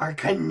are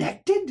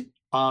connected?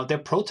 They're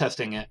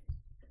protesting it.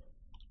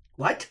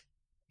 What?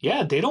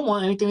 Yeah, they don't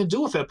want anything to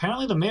do with it.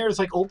 Apparently the mayor is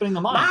like opening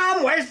the mine.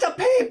 Mom, where's the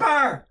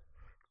paper?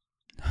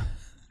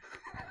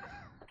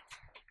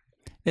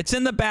 It's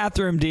in the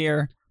bathroom,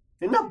 dear.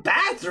 In the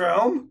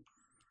bathroom?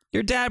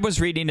 Your dad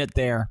was reading it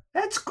there.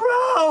 That's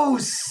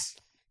gross!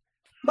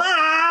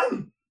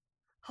 Mom!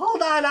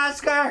 Hold on,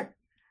 Oscar!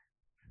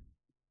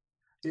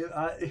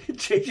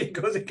 JJ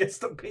goes and gets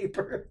the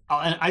paper.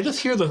 And I just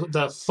hear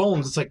the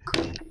phone just like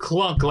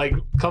clunk, like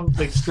come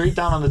like straight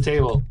down on the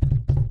table.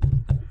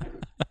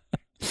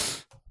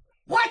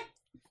 What?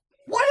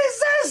 What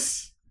is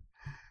this?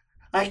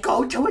 I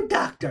go to a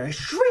doctor, a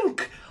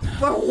shrink,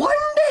 for 1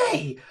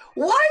 day!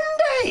 1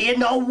 day,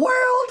 and the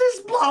world is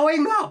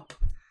blowing up!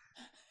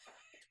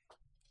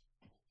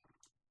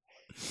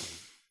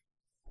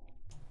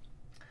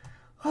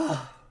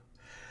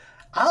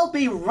 I'll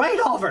be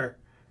right over.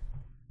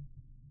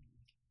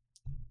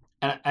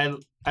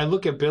 And I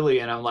look at Billy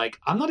and I'm like,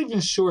 I'm not even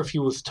sure if he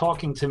was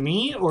talking to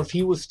me or if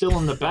he was still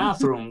in the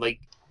bathroom. Like,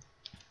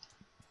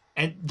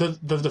 and does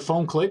the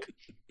phone click?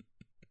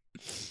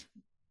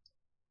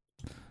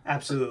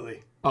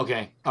 Absolutely.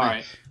 Okay, all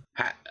right.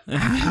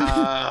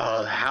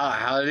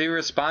 How did he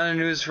respond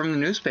to news from the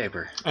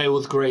newspaper? It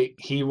was great.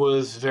 He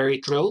was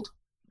very thrilled.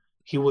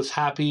 He was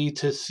happy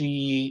to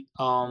see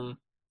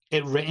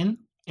it written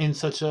in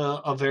such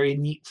a very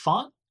neat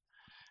font.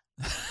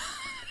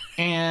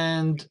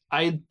 And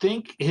I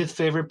think his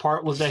favorite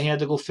part was that he had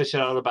to go fish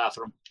it out of the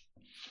bathroom.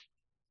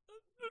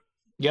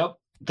 Yep.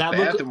 That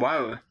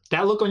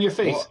look on your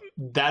face. What?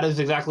 That is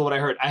exactly what I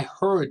heard. I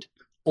heard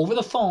over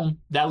the phone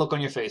that look on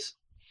your face.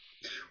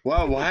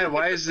 Well,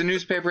 why is the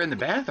newspaper in the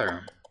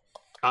bathroom?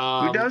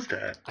 Who does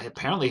that?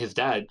 Apparently his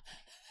dad.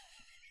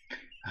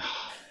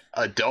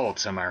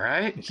 Adults, am I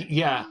right?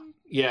 Yeah.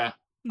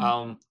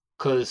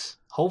 Because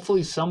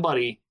hopefully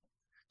somebody,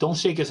 don't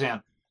shake his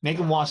hand. Make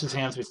him wash his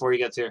hands before he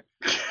gets here.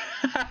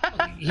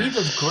 He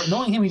just,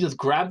 knowing him, he just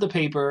grabbed the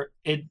paper.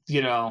 We're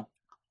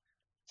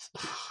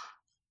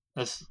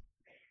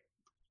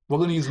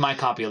going to use my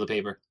copy of the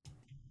paper.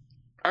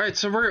 All right,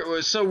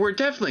 so we're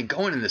definitely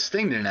going in this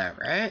thing tonight,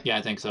 right? Yeah,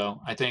 I think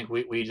so. I think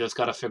we just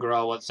got to figure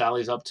out what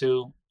Sally's up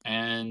to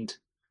and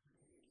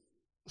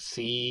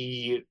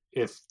see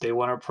if they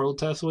want to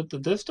protest with the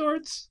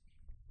distorts.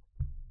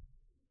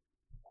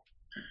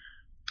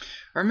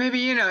 Or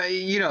maybe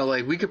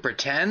like we could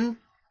pretend.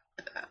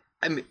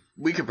 I mean,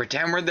 we could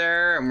pretend we're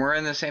there and we're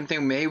in the same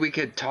thing. Maybe we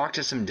could talk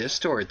to some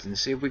distorts and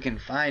see if we can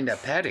find a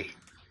Petty.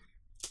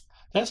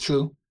 That's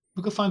true.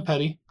 We could find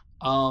Petty.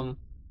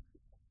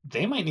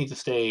 They might need to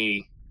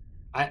stay.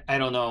 I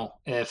don't know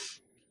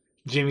if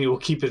Jimmy will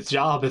keep his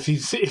job if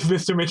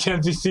Mr.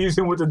 McKenzie sees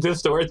him with the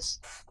distorts.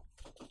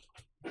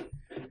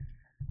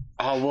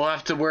 Oh, we'll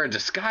have to wear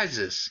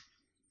disguises.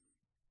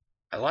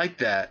 I like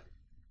that.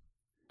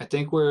 I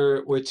think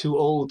we're too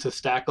old to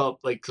stack up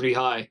like 3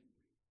 high.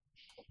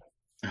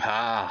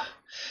 Ah.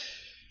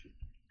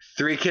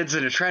 3 kids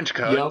in a trench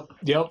coat.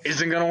 Yep.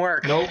 Isn't gonna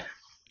work. Nope.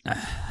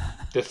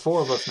 There's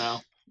 4 of us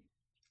now.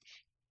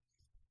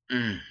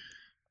 Mm.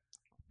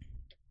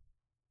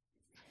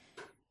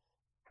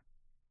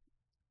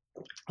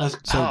 Has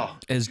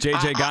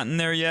JJ gotten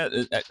there yet?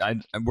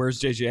 Where's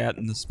JJ at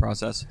in this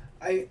process?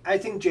 I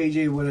think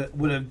JJ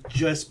would have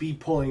just be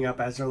pulling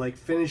up as they're like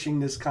finishing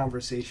this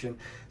conversation.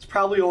 It's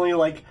probably only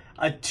like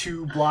a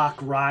 2-block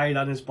ride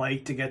on his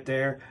bike to get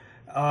there.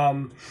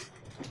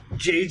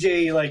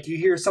 JJ, like you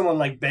hear someone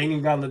like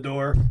banging on the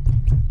door.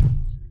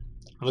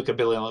 I look at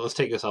Billy and I'm like, let's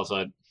take this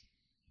outside.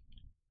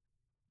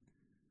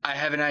 I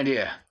have an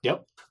idea.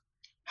 Yep.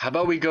 How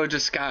about we go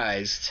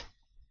disguised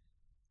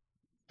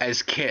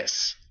as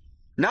Kiss?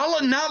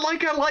 Not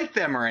like I like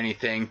them or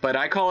anything, but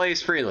I call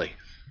Ace Frehley.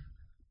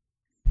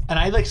 And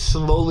I like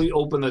slowly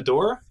open the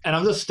door and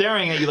I'm just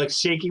staring at you, like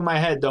shaking my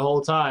head the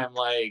whole time,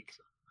 like.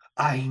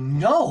 I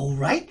know,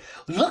 right?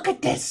 Look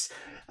at this.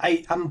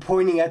 I'm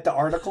pointing at the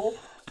article.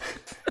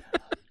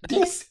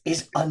 This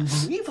is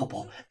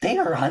unbelievable. They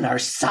are on our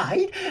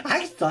side.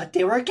 I thought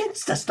they were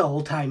against us the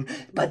whole time,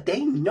 but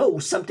they know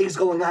something's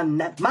going on in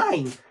that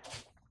mine.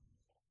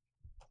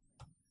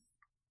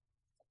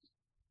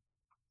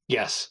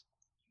 Yes.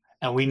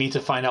 And we need to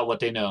find out what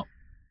they know.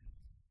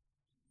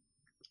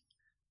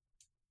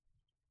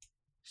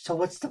 So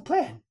what's the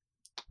plan?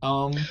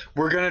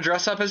 We're gonna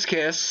dress up as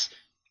Kiss,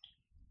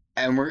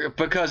 and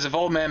because if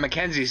Old Man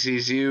Mackenzie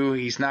sees you,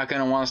 he's not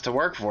gonna want us to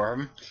work for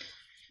him.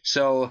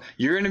 So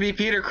you're gonna be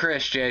Peter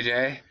Criss,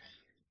 JJ.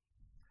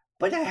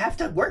 But I have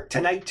to work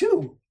tonight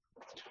too.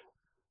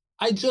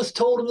 I just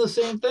told him the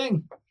same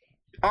thing.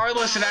 All right,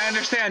 listen, I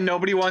understand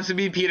nobody wants to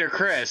be Peter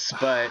Criss,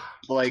 but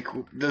like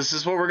this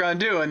is what we're gonna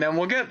do, and then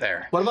we'll get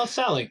there. What about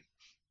Sally?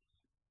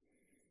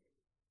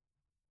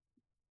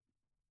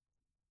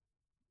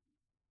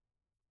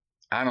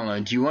 I don't know.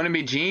 Do you want to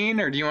be Gene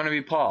or do you want to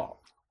be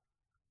Paul?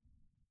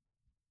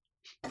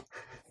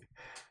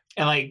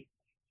 And like,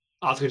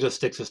 Oscar just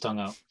sticks his tongue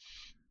out.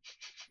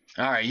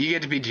 All right, you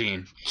get to be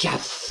Gene.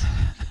 Yes.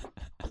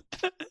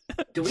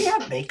 Do we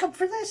have makeup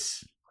for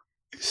this?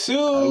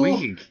 So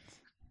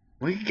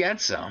We could get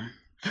some.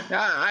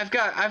 I've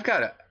got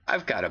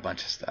a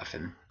bunch of stuff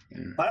in.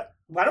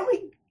 Why don't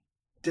we...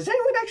 Does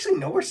anyone actually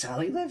know where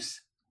Sally lives?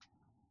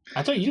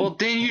 I thought you. Well,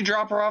 didn't you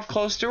drop her off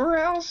close to her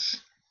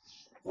house?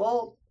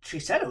 Well, she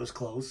said it was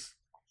close.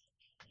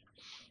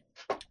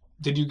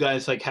 Did you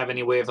guys like have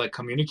any way of like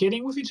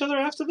communicating with each other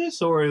after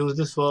this, or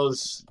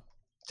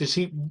did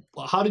she?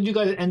 How did you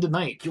guys end the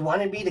night? You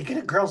wanted me to get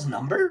a girl's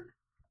number?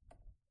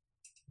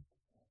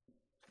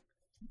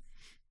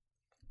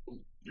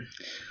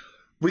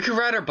 We could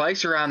ride our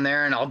bikes around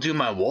there, and I'll do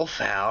my wolf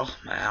howl,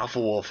 my alpha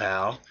wolf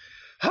howl.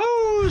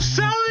 Ho,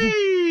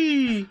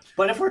 Sally!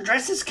 But if we're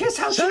dressed as Kiss,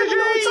 how's she gonna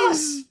know it's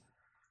us?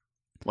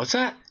 What's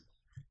that?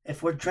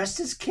 If we're dressed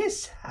as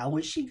Kiss, how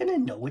is she gonna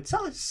know it's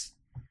us?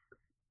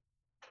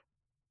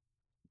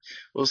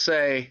 We'll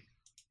say,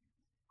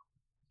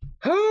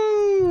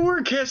 "Ho,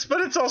 we're Kiss,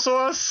 but it's also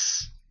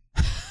us."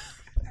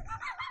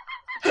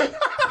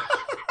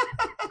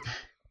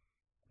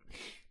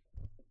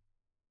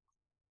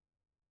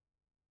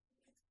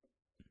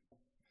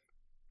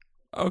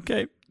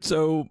 Okay,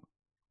 so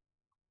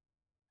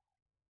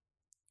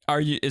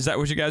is that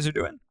what you guys are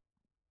doing?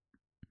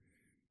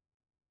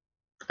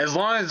 As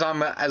long as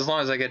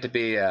I get to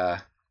be,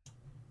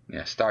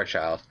 Star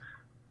Child.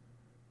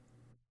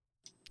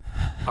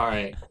 All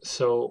right.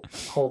 So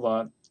hold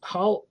on.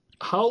 How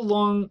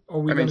long are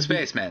we? I mean,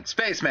 gonna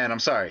Spaceman. I'm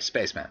sorry,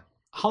 Spaceman.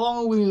 How long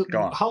are we?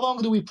 Go on. How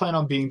long do we plan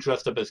on being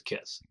dressed up as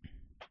Kiss?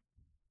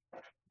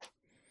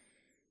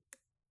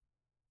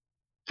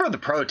 For the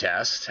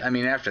protest. I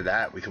mean, after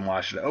that, we can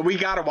wash it. Oh, we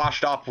gotta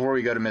wash it off before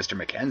we go to Mr.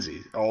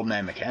 Mackenzie, Old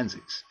Man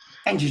Mackenzie's.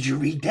 And did you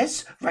read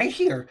this? Right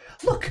here.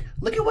 Look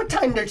at what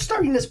time they're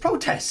starting this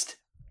protest.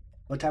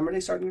 What time are they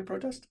starting the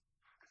protest?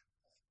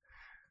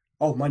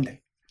 Oh,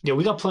 Monday. Yeah,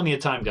 we got plenty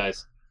of time,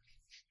 guys.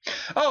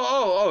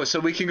 Oh, so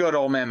we can go to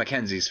Old Man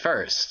Mackenzie's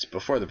first,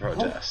 before the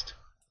protest.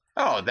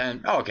 Oh,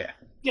 then, okay.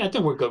 Yeah, I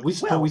think we're good. We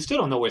still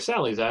don't know where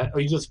Sally's at. Are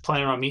you just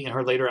planning on meeting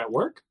her later at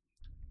work?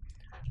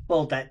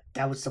 Well, that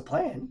was the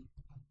plan.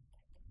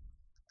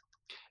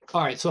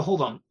 All right, so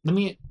hold on. Let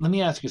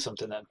me ask you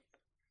something then.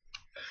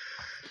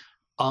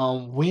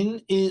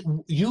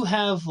 You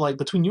have like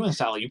between you and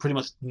Sally, you pretty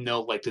much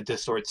know like the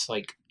Distort's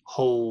like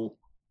whole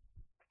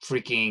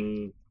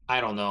freaking I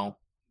don't know.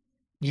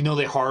 You know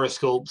their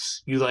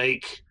horoscopes. You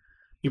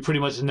pretty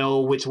much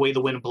know which way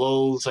the wind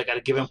blows like at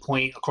a given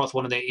point across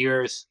one of their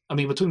ears. I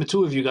mean, between the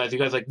two of you guys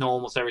like know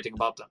almost everything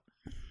about them.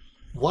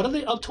 What are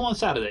they up to on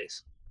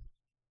Saturdays?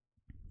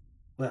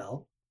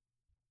 Well,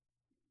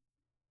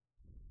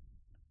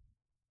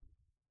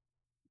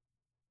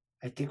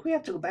 I think we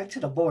have to go back to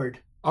the board.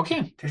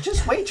 Okay. There's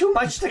just way too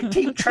much to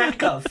keep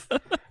track of.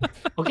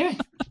 Okay.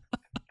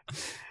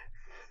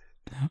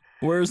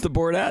 Where's the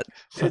board at?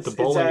 At the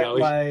bowling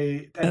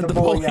alley. At the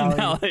bowling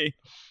alley.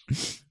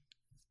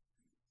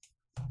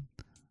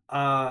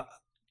 I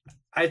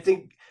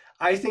think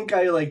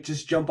I like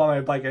just jump on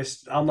my bike.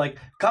 I'm like,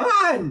 come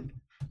on!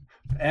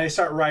 And I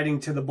start riding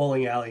to the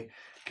bowling alley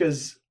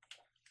because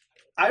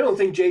I don't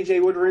think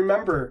JJ would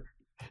remember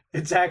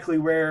exactly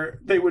where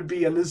they would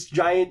be on this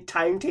giant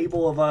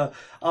timetable of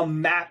a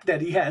map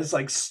that he has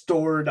like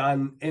stored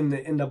on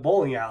in the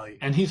bowling alley.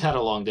 And he's had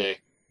a long day.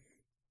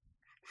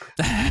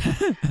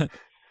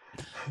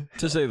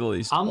 To say the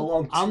least. I'm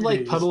like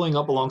days. puddling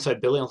up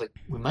alongside Billy. I was like,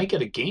 we might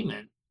get a game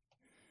in.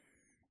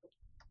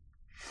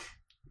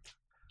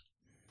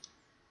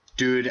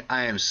 Dude,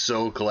 I am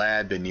so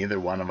glad that neither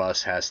one of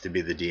us has to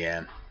be the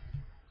DM.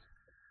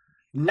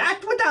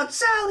 Not without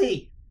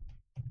Sally!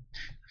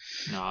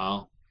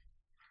 No.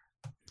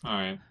 All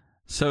right.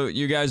 So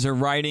you guys are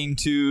riding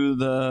to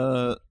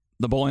the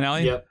bowling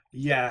alley? Yep.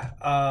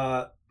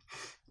 Yeah.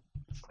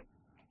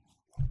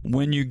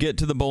 When you get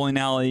to the bowling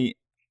alley,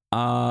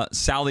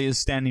 Sally is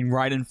standing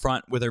right in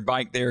front with her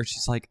bike there.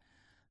 She's like,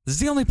 "This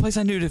is the only place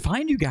I knew to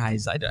find you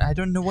guys. I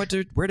don't know where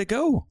to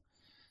go."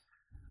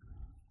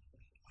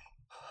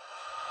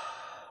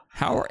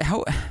 How?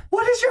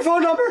 What is your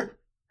phone number?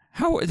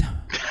 How would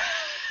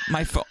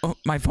my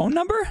phone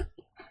number?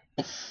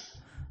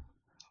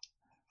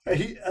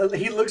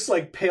 He looks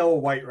like pale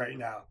white right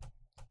now.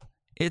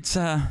 It's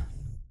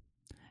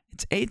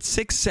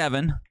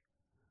 867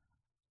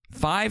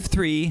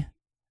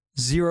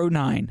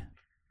 5309.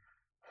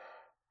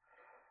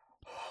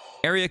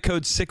 Area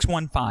code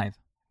 615.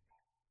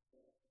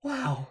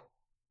 Wow.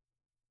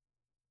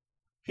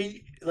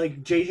 He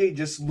like JJ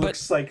just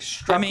looks like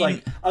struck. I mean,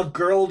 like a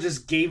girl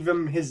just gave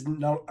him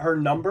her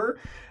number,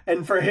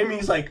 and for him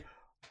he's like,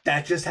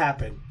 that just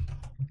happened.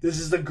 This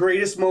is the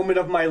greatest moment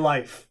of my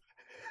life.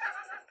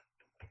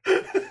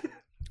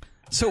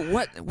 So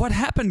what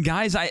happened,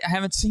 guys? I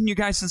haven't seen you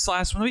guys since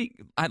last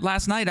week.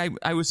 Last night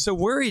I was so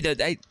worried.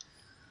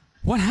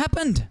 What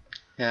happened?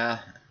 Yeah,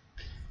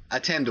 I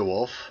tamed a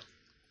wolf.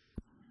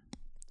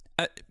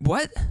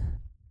 What?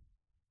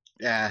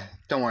 Yeah,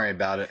 don't worry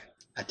about it.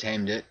 I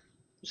tamed it.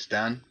 It's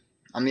done.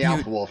 I'm the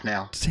alpha wolf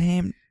now.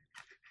 Tamed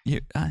you?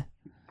 I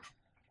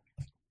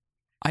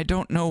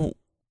don't know.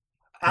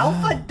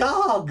 Alpha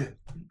dog.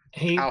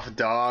 Alpha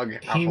dog.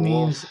 Alpha He wolf.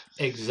 means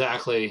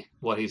exactly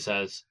what he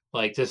says.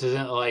 Like, this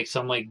isn't like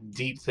some like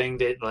deep thing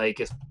that like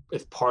is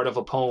part of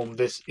a poem.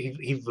 This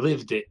he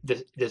lived it.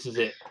 This is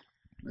it.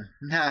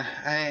 Nah,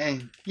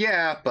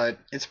 yeah, but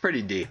it's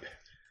pretty deep.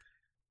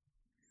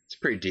 It's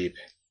pretty deep.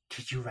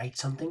 Did you write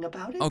something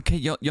about it? Okay,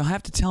 you'll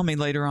have to tell me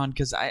later on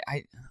because I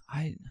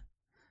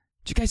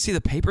did you guys see the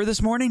paper this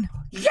morning?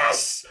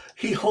 Yes!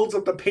 He holds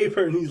up the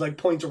paper and he like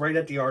points right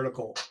at the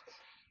article.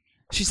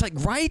 She's like,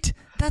 right?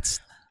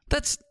 That's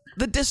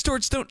the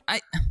distorts don't.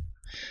 I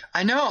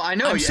know.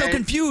 I'm so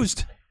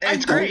confused.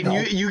 It's I great. don't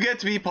know. You get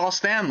to be Paul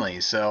Stanley,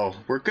 so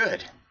we're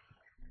good.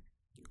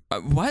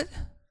 What?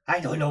 I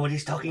don't know what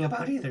he's talking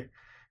about either.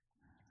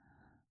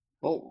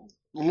 Well,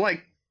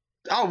 like,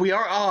 oh, we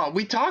are. Oh,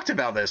 we talked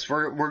about this.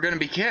 We're gonna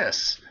be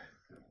Kiss.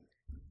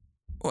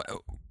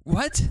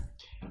 What?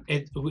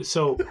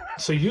 So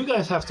you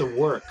guys have to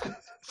work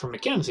for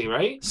Mackenzie,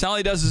 right?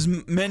 Sally does as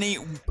many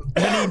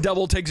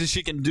double takes as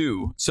she can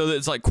do, so that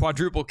it's like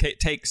quadruple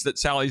takes that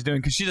Sally's doing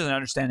because she doesn't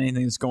understand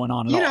anything that's going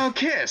on at all. You know,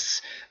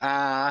 Kiss.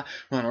 I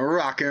wanna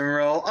rock and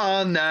roll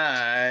all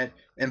night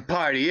and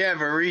party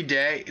every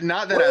day.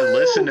 Not that I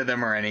listen to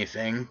them or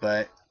anything,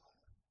 but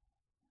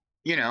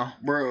you know,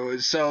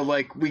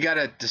 we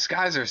gotta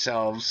disguise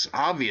ourselves,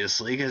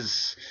 obviously,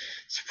 because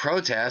it's a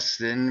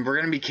protest, and we're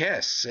gonna be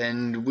Kiss,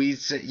 and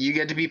you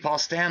get to be Paul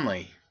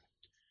Stanley.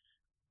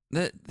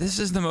 This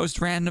is the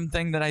most random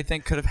thing that I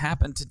think could have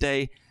happened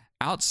today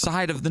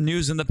outside of the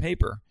news in the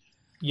paper.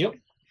 Yep.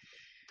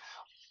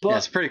 Yeah,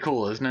 it's pretty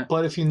cool, isn't it?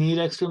 But if you need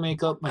extra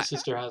makeup, my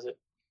sister has it.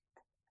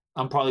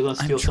 I'm probably going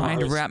to steal I'm some of trying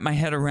to hers. wrap my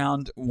head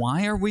around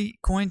why are we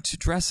going to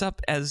dress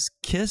up as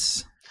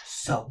Kiss?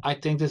 So I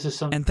think this is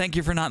some. And thank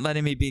you for not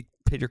letting me be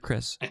Peter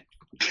Criss.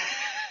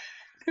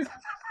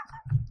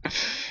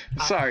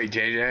 Sorry,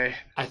 JJ.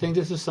 I think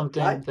this is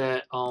something What?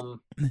 that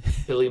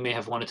Billy may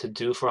have wanted to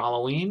do for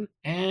Halloween,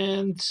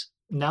 and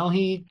now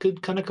he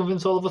could kind of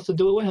convince all of us to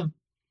do it with him.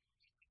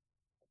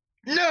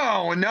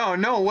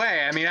 No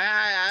way. I mean,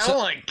 I don't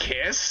like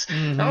Kiss.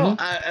 Mhm.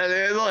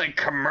 They're like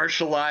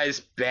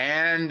commercialized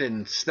band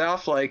and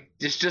stuff. Like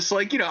it's just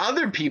like, you know,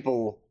 other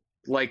people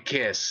like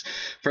Kiss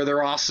for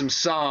their awesome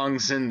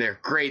songs and their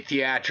great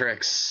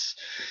theatrics.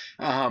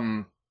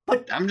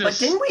 But I'm just-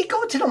 but didn't we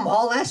go to the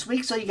mall last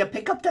week so you could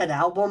pick up that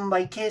album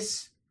by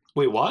Kiss?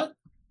 Wait, what?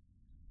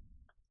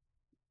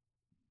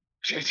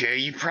 JJ,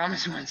 you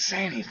promised you wouldn't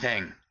say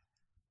anything.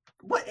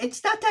 What?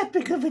 It's not that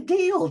big of a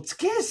deal. It's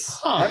Kiss.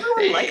 Huh.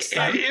 Everyone likes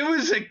them. It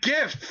was a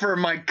gift for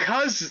my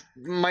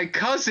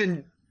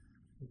cousin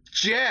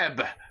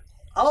Jeb.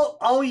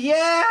 Oh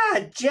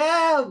yeah,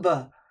 Jeb.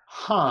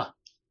 Huh.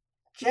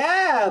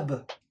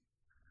 Jeb.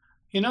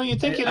 You know, you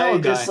think you I know a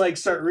guy. just like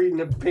start reading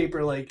the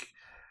paper like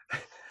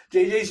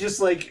JJ's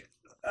just like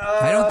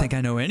I don't think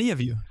I know any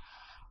of you.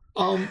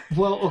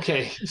 Well,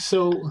 okay.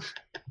 So,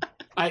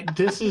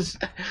 this is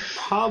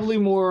probably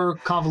more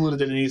convoluted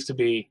than it needs to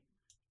be,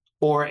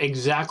 or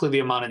exactly the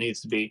amount it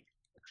needs to be.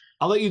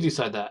 I'll let you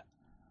decide that.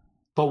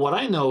 But what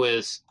I know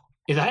is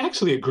I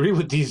actually agree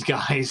with these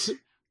guys.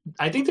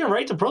 I think they're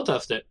right to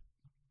protest it.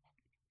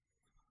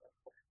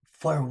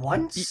 For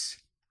once,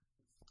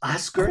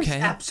 Oscar is Okay.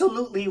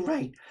 absolutely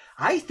right.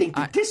 I think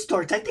the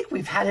Distorts, I think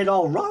we've had it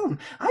all wrong.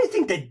 I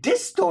think the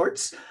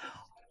Distorts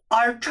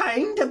are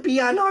trying to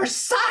be on our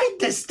side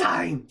this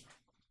time.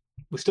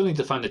 We still need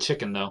to find the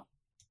chicken, though.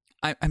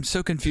 I'm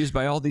so confused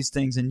by all these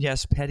things, and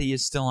yes, Petty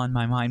is still on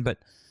my mind, but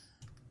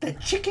The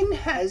chicken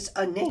has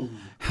a name.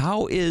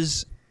 how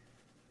is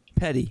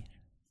Petty?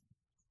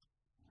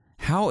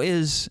 How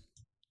is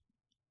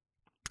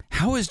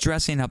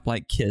dressing up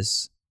like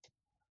Kiss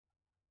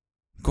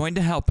going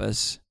to help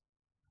us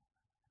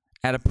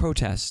at a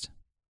protest?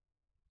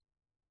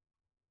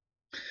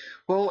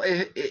 Well,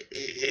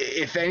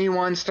 if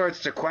anyone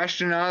starts to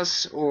question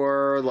us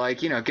or,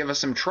 like, you know, give us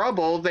some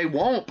trouble, they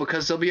won't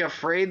because they'll be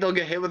afraid they'll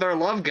get hit with our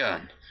love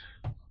gun.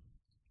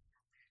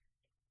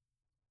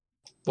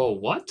 Well,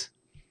 what?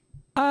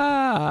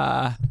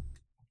 Ah,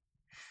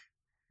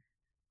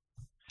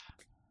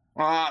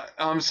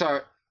 I'm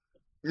sorry.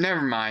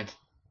 Never mind.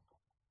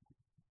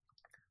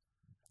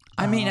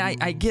 I mean,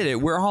 I get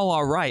it. We're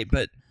all right,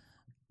 but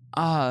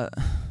I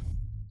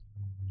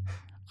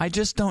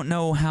just don't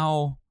know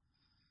how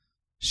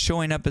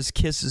showing up as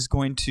Kiss is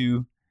going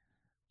to.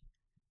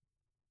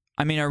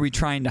 I mean, are we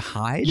trying to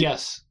hide?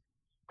 Yes.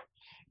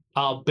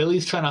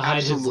 Billy's trying to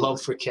hide his Absolutely.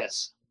 love for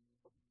Kiss.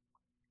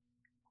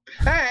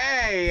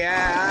 Hey,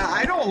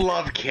 I don't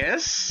love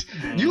Kiss.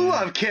 You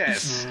love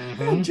Kiss.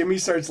 Mhm. Jimmy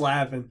starts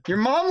laughing. Your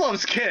mom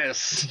loves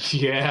Kiss.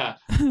 Yeah.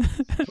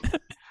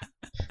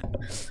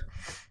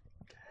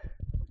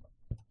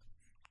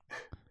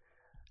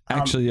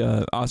 Actually,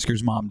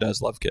 Oscar's mom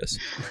does love Kiss.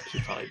 She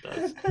probably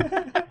does.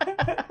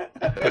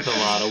 There's a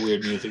lot of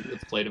weird music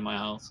that's played in my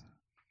house.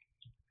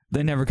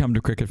 They never come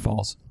to Cricket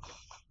Falls.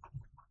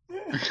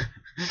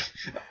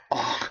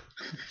 Oh.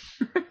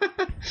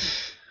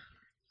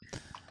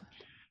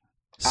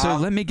 So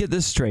let me get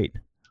this straight.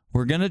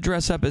 We're going to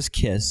dress up as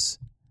Kiss,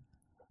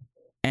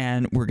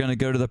 and we're going to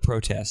go to the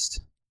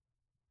protest.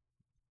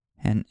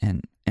 And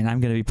I'm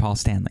going to be Paul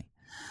Stanley.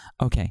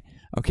 Okay,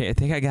 I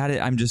think I got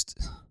it. I'm just...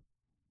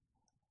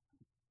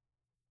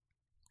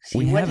 See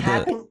We what have the-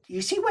 happened?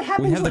 You see what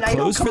happens have the when I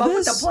don't clothes come for up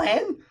with this? a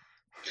plan?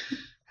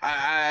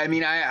 I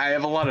mean, I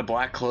have a lot of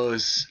black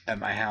clothes at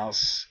my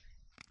house.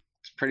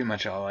 It's pretty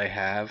much all I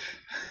have.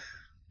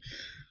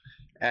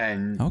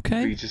 And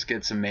Okay. we just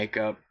get some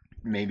makeup,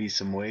 maybe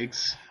some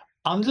wigs.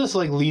 I'm just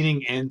like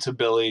leaning into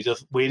Billy,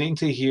 just waiting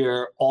to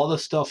hear all the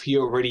stuff he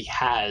already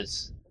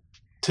has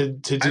to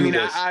do I mean,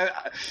 this.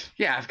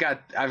 yeah,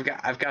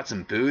 I've got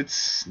some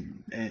boots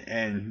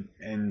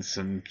and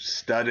some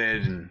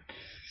studded and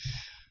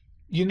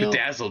You know,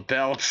 bedazzled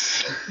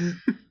belts.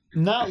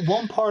 not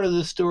one part of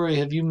this story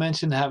have you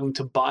mentioned having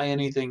to buy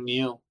anything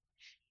new.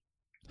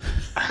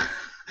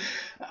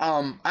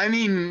 I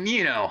mean,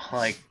 you know,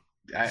 like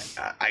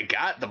I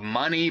got the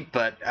money,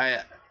 but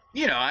I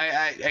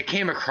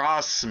came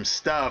across some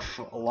stuff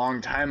a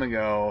long time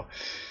ago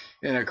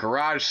in a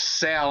garage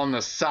sale on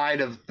the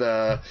side of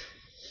the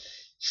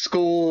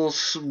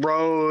school's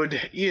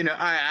road. You know,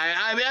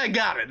 I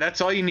got it.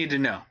 That's all you need to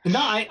know. No,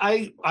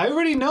 I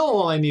already know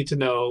all I need to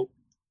know.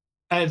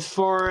 As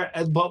far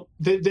as, but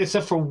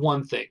except for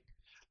one thing.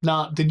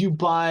 Now, did you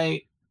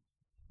buy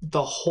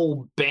the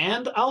whole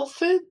band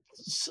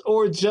outfits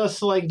or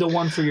just like the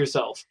one for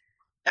yourself?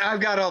 I've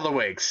got all the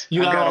wigs.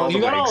 You I've got all. the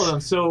You got all wigs. of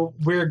them, so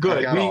we're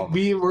good. got all of them.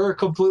 We were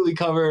completely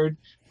covered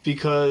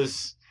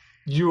because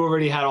you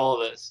already had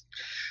all of this.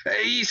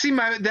 You see,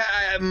 my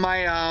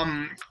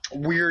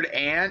weird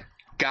aunt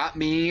got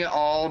me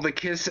all the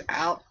Kiss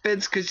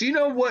outfits because you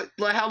know what?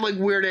 How like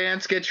weird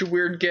aunts get you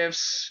weird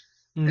gifts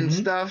and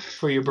Mhm. stuff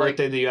For your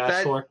birthday that you asked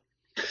that- for.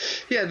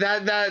 Yeah,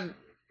 that.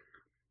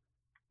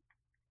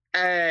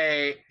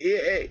 Hey,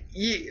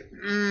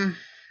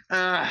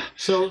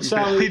 So Billy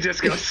Sally,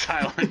 just goes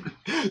silent.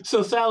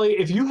 so Sally,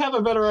 if you have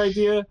a better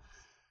idea,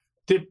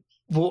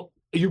 well,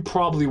 you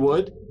probably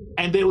would,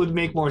 and it would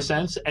make more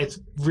sense. It's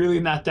really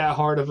not that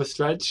hard of a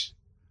stretch,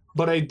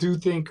 but I do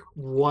think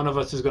one of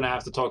us is going to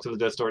have to talk to the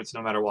Distorts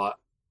no matter what.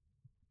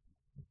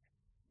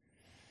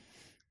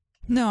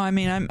 No, I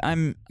mean,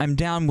 I'm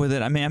down with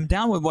it. I mean, I'm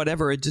down with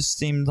whatever. It just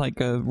seemed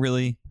like it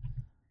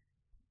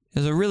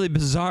was a really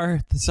bizarre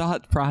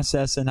thought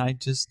process, and I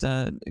just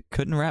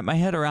couldn't wrap my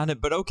head around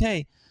it. But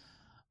okay.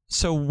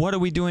 So what are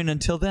we doing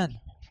until then?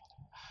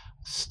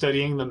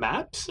 Studying the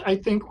maps, I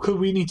think. Could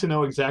we need to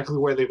know exactly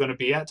where they're going to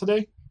be at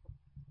today?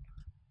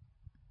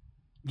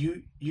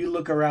 You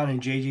look around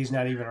and JJ's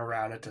not even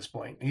around at this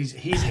point. He's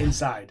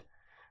inside.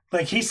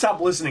 Like he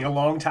stopped listening a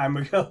long time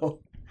ago.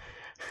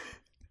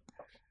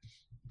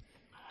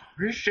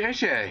 Where's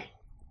JJ?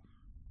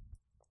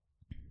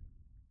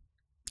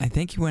 I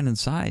think he went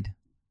inside.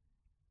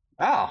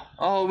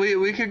 Oh,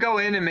 we could go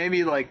in and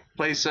maybe like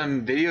play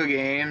some video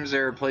games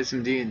or play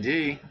some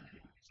D&D.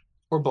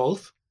 Or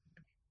both?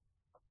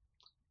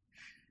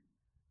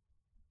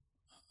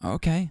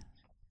 Okay.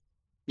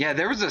 Yeah,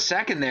 there was a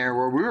second there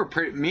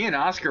where me and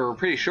Oscar were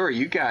pretty sure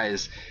you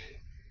guys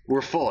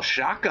were full of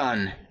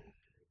shotgun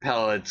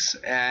pellets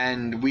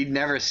and we'd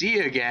never see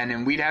you again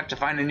and we'd have to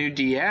find a new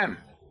DM.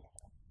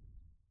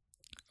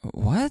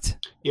 What?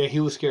 Yeah, he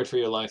was scared for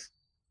your life.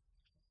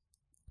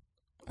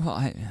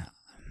 Well,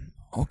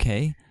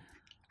 okay.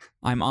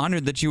 I'm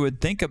honored that you would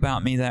think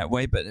about me that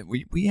way, but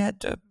we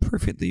had a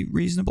perfectly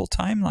reasonable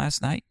time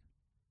last night.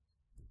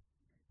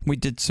 We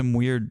did some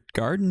weird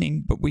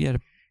gardening, but we had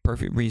a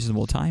perfect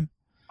reasonable time.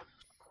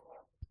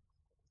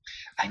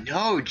 I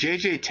know,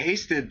 JJ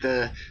tasted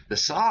the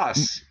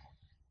sauce.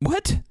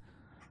 What?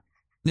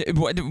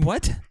 What?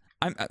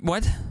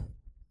 What?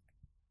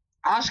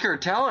 Oscar,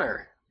 tell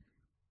her.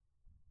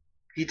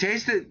 He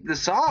tasted the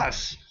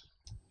sauce.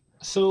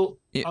 So,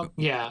 Yeah.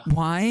 yeah.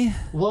 Why?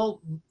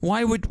 Well,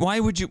 Why would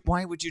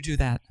you do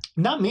that?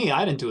 not me.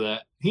 I didn't do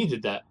that. He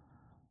did that.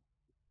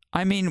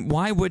 I mean,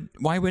 why would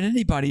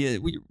anybody?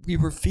 We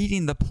were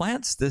feeding the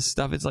plants this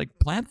stuff. It's like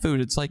plant food.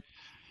 It's like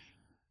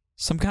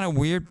some kind of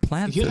weird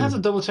plant You'd food. have to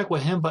double check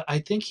with him, but I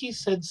think he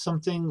said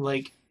something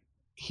like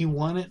he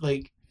wanted,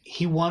 like,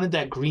 he wanted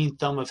that green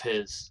thumb of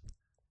his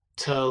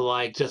to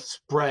like just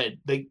spread.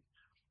 Like,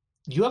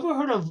 you ever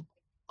heard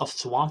of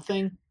Swamp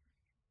Thing?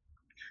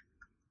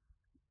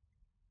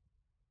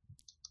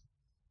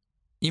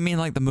 You mean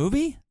like the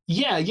movie?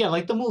 Yeah,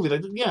 like the movie,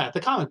 like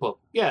the comic book.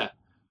 Yeah.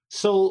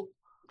 So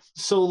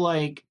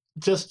like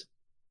just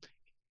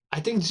I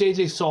think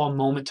JJ saw a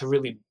moment to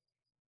really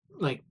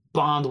like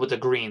bond with the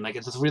green, like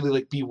it's just really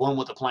like be one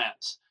with the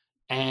plants.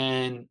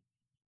 And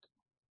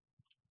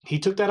he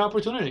took that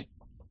opportunity.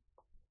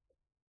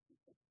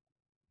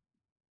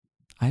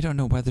 I don't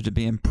know whether to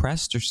be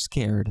impressed or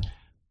scared.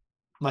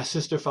 My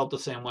sister felt the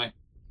same way.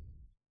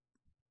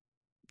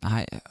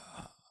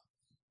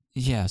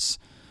 Yes.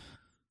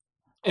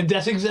 And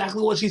that's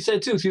exactly what she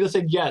said too. She just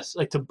said yes,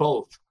 like to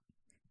both.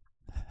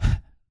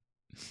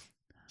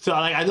 So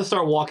like, I just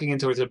start walking in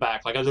towards the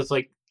back. Like I just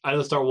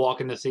start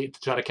walking to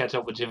try to catch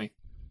up with Jimmy.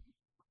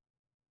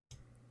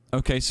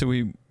 Okay, so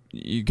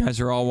you guys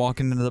are all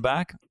walking into the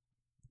back?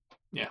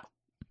 Yeah.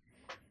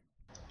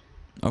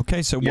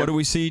 Okay, so what do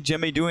we see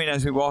Jimmy doing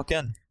as we walk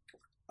in?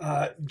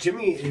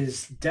 Jimmy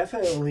is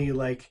definitely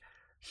like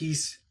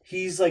he's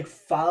like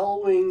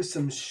following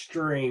some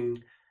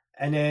string,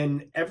 and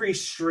then every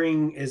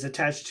string is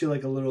attached to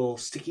like a little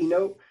sticky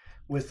note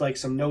with like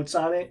some notes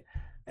on it,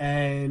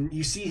 and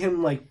you see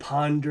him like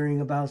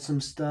pondering about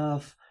some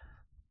stuff.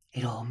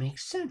 It all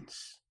makes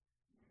sense.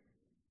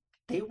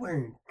 They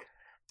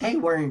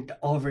weren't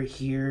over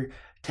here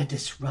to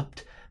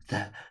disrupt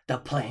the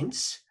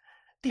plants.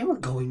 They were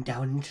going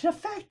down into the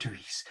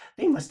factories.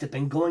 They must have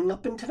been going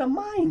up into the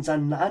mines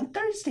on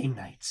Thursday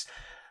nights.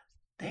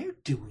 They're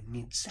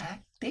doing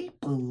they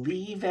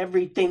believe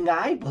everything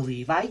I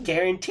believe. I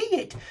guarantee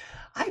it.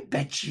 I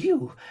bet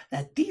you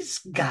that these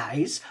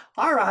guys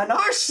are on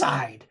our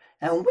side,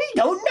 and we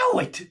don't know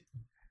it.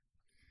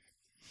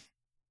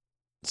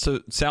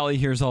 So Sally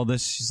hears all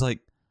this. She's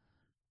like,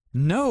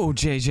 "No,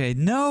 JJ,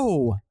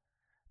 no.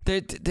 They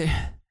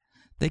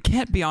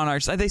can't be on our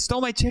side. They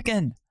stole my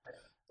chicken.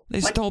 They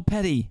stole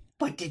Petty."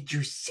 But did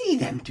you see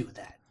them do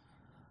that?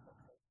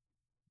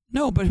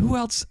 No, but who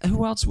else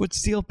would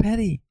steal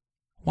Petty?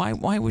 Why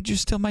would you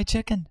steal my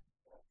chicken?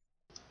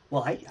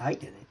 Well, I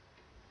didn't.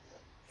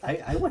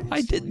 I wouldn't.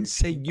 I didn't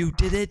say you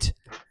did it.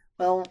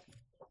 Well,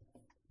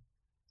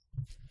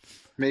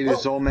 maybe it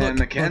was old man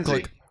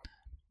Mackenzie.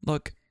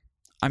 Look,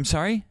 I'm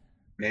sorry?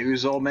 Maybe it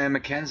was old man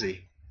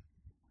Mackenzie.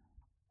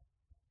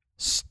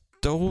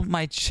 Stole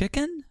my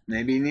chicken?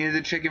 Maybe he needed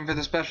the chicken for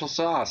the special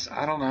sauce.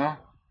 I don't know.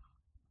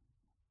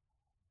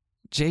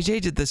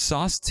 JJ, did the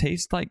sauce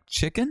taste like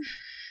chicken?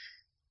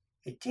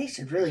 It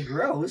tasted really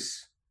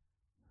gross.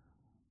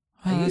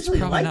 Oh, that's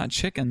probably not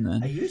chicken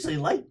then. I usually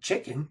like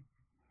chicken.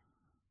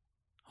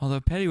 Although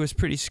Petty was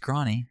pretty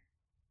scrawny.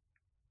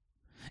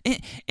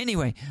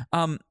 Anyway,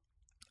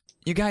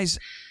 you guys,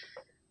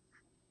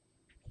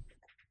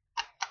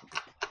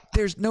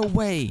 there's no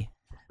way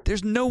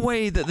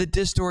that the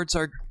distorts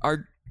are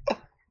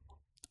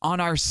on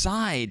our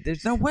side.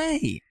 There's no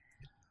way.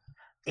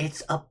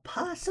 It's a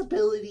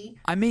possibility.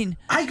 I mean,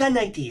 I got an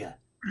idea.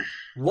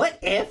 What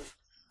if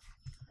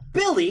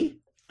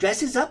Billy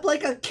dresses up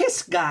like a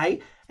Kiss guy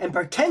and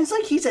pretends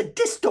like he's a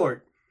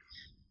distort?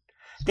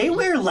 They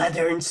wear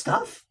leather and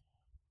stuff.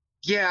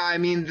 Yeah, I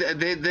mean,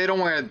 they don't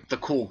wear the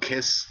cool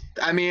Kiss.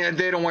 I mean,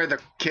 they don't wear the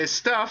Kiss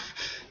stuff,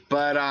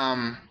 but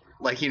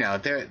like, you know,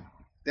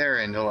 they're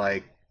into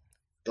like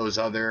those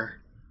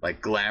other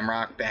like glam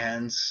rock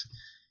bands.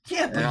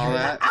 Yeah, but and all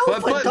that.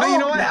 But you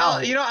know what?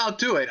 I'll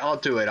do it.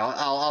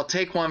 I'll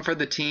take one for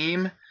the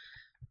team.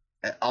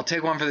 I'll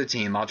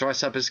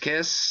dress up as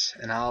Kiss,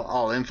 and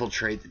I'll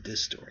infiltrate the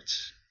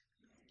distorts.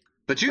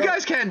 But you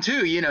guys can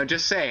too, you know,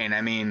 just saying.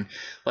 I mean,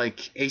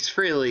 like, Ace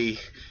Frehley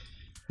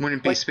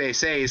wouldn't be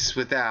Space Ace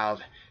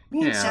without,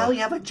 me and Sally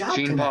have a job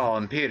Gene tonight. Paul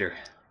and Peter.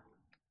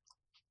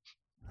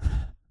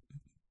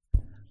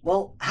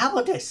 Well, how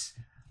about this?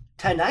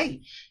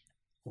 Tonight,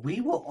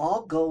 we will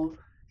all go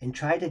and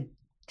try to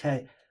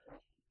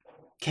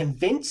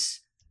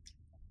convince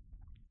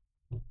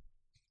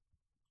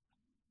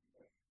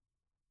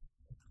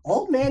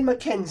Old Man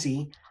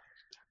Mackenzie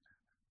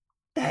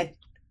that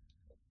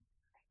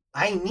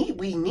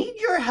we need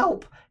your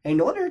help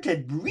in order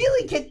to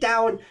really get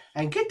down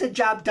and get the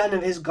job done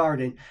of his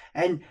garden.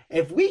 And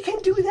if we can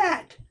do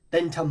that,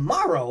 then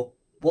tomorrow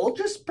we'll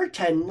just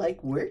pretend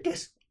like we're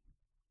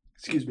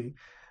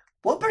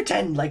we'll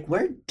pretend like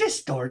we're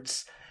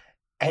distorts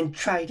and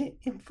try to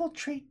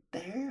infiltrate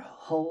their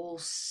whole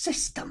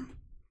system.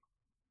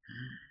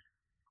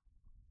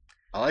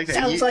 I like that.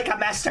 Sounds like a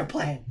master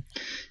plan.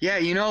 Yeah,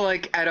 you know,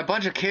 like at a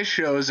bunch of Kiss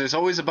shows, there's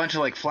always a bunch of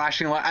like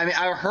flashing lights. I mean,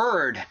 I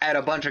heard at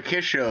a bunch of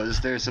Kiss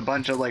shows, there's a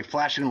bunch of like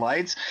flashing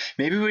lights.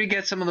 Maybe we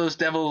get some of those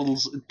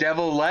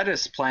devil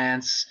lettuce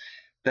plants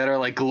that are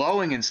like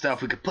glowing and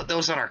stuff. We could put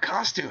those on our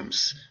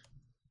costumes.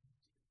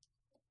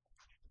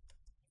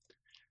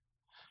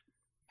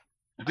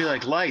 It'd be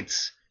like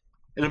lights.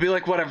 It'll be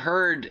like what I've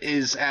heard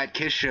is at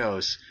Kiss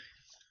shows.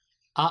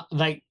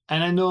 And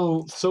I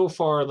know so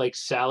far, like,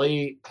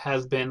 Sally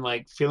has been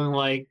like feeling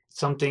like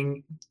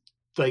something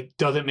like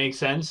doesn't make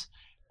sense,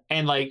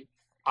 And like,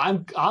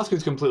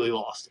 Oscar's completely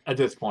lost at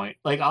this point.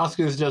 Like,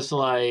 Oscar's just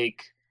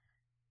like,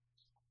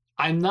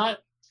 I'm not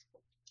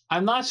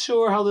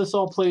sure how this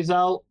all plays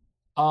out.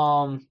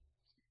 I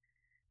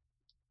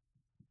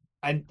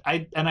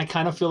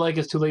kind of feel like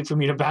it's too late for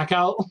me to back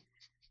out.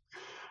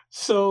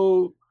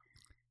 So,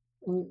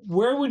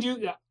 where would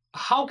you?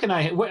 How can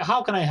I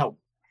help?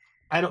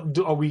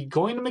 Are we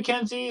going to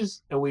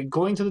Mackenzie's? Are we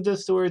going to the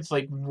Distorts?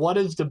 Like, what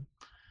is the?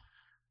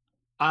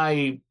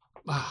 I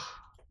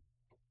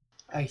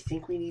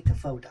think we need to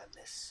vote on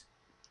this.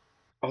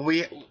 Well,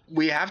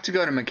 we have to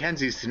go to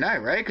Mackenzie's tonight,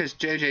 right? Because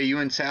JJ, you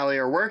and Sally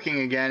are working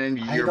again, and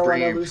I you're don't want to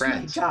bringing lose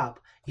friends. my job,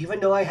 even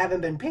though I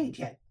haven't been paid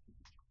yet.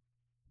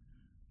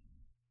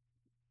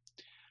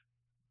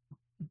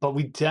 But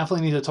we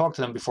definitely need to talk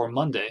to them before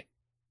Monday.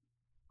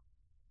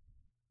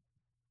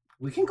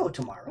 We can go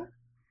tomorrow.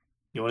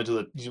 You want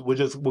to do we're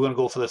going to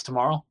go for this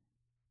tomorrow?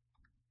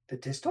 The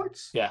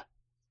Distorts? Yeah.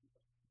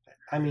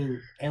 I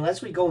mean,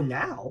 unless we go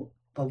now,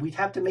 but we'd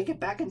have to make it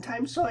back in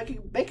time so I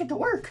can make it to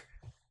work.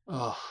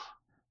 Oh.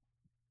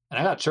 And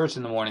I got church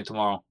in the morning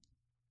tomorrow.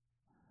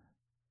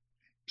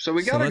 So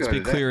we gotta let's go be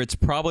to clear. that. It's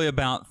probably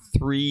about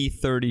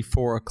 3:30,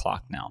 4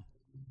 o'clock now.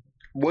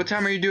 What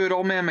time are you due at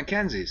Old Man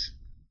Mackenzie's?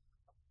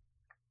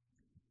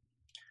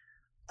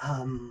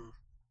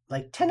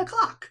 Like 10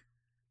 o'clock.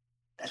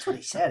 That's what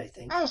he said, I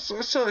think. Oh,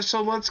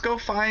 so let's go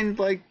find,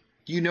 like,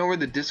 you know where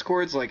the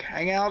Discords, like,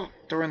 hang out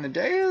during the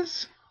day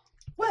is?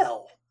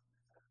 Well,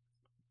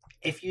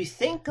 if you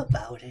think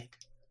about it,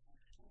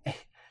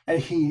 and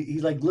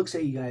he like looks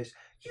at you guys,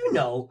 you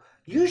know,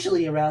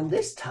 usually around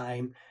this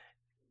time,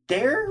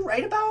 they're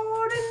right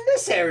about in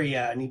this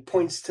area. And he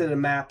points to the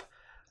map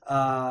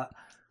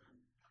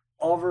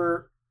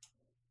over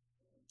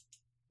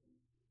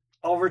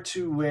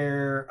to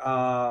where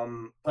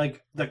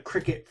like the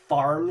cricket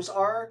farms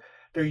are.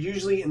 They're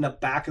usually in the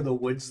back of the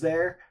woods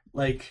there,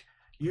 like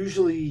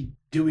usually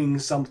doing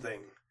something.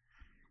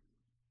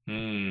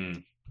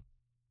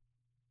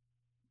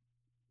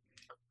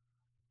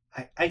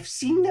 I've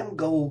seen them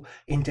go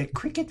into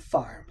cricket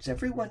farms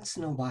every once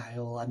in a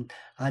while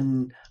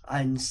on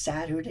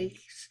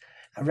Saturdays.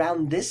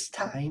 Around this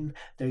time,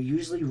 they're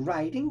usually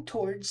riding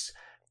towards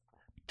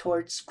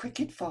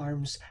cricket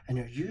farms, and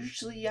they're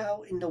usually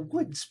out in the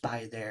woods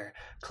by there,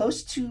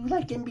 close to,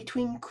 like, in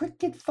between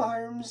cricket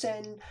farms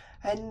and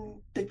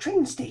the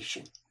train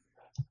station.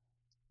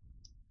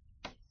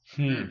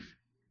 I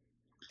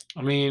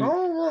mean,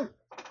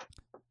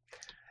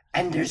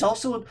 and there's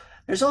also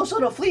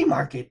the flea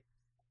market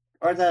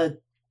or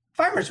the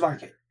farmer's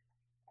market.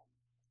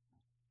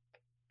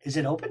 Is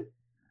it open?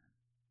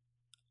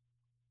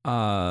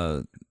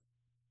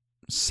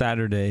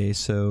 Saturday,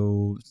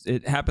 so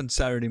it happened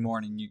Saturday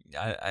morning.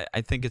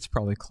 I think it's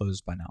probably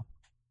closed by now.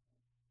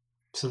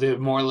 so they're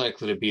more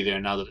likely to be there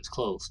now that it's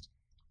closed.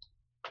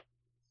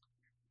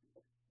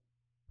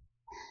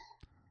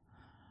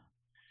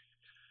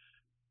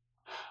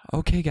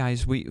 Okay,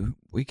 guys, we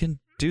can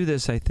do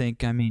this. I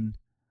think. I mean,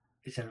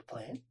 Is that a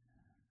plan?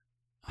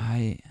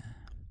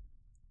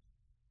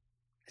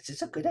 Is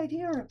this a good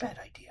idea or a bad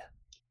idea?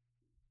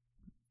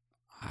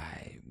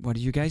 What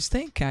do you guys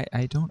think?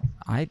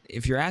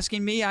 If you're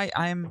asking me,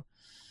 I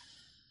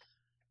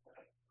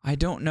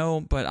don't know,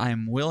 but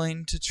I'm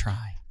willing to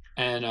try.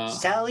 And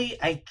Sally,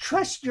 I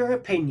trust your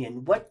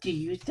opinion. What do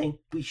you think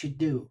we should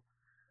do?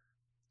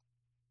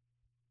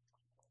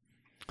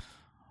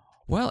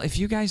 Well, if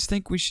you guys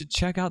think we should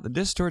check out the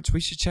Distorts, we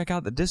should check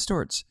out the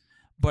Distorts.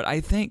 But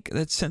I think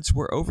that since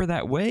we're over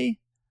that way,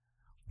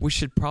 we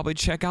should probably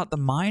check out the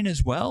mine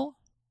as well.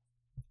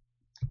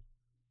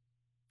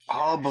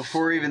 Oh,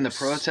 before even the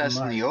protest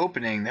smart. and the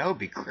opening, that would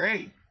be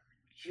great.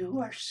 You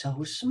are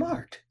so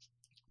smart.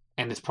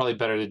 it's probably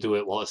better to do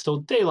it while it's still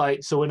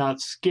daylight, so we're not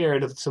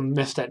scared of some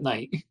mist at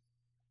night.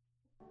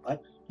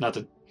 What? Not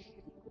that.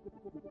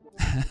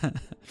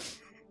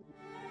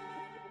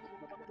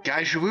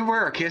 Guys, should we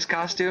wear our Kiss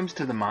costumes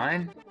to the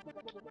mine?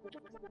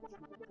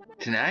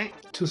 Tonight?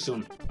 Too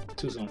soon.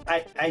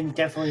 I'm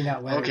definitely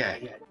not wearing Okay.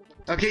 that yet.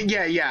 Okay,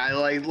 yeah,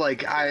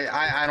 like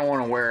I don't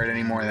want to wear it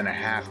any more than I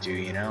have to,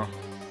 you know?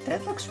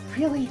 That looks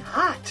really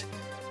hot.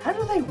 How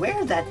do they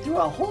wear that through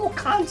a whole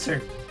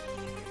concert?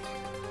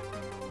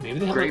 Maybe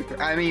they have Great,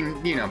 I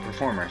mean, you know,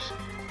 performers.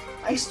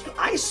 I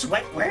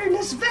sweat wearing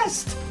this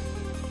vest.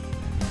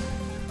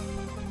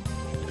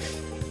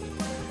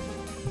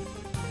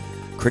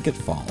 Cricket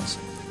Falls.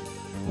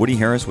 Woody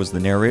Harris was the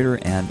narrator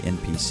and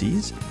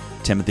NPCs.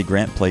 Timothy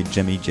Grant played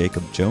Jimmy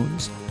Jacob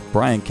Jones.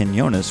 Brian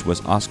Quinones was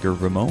Oscar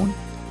Ramon.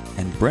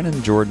 And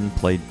Brennan Jordan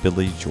played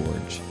Billy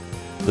George.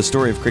 The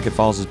story of Cricket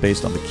Falls is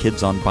based on the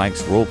Kids on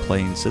Bikes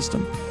role-playing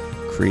system,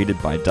 created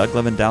by Doug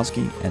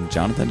Lewandowski and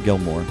Jonathan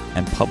Gilmore,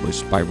 and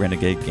published by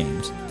Renegade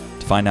Games.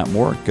 To find out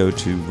more, go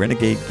to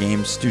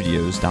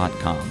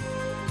renegadegamestudios.com.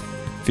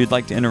 If you'd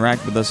like to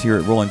interact with us here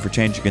at Rolling for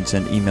Change, you can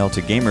send email to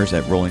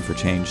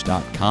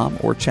gamers@rollingforchange.com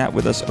or chat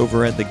with us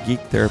over at the Geek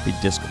Therapy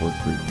Discord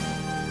group.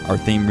 Our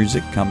theme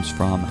music comes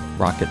from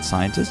Rocket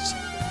Scientists.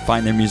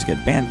 Find their music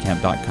at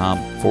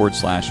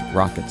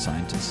bandcamp.com/Rocket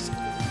Scientists.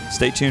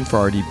 Stay tuned for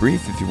our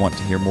debrief if you want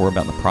to hear more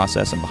about the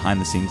process and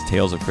behind-the-scenes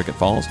tales of Cricket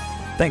Falls.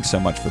 Thanks so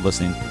much for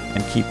listening,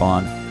 and keep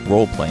on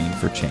role-playing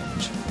for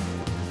change.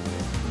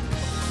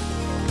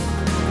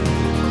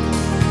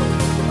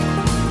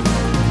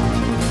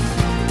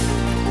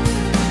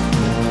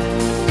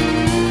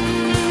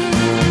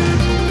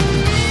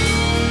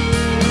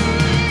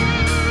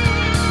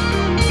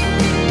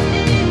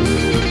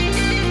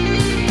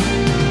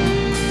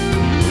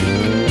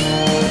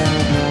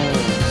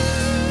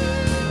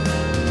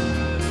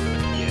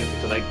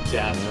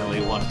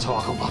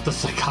 Talk about the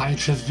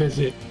psychiatrist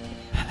visit.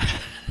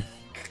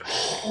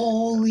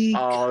 Holy!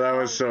 Oh, that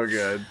was so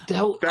good. I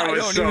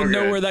don't even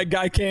know where that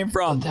guy came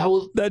from.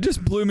 That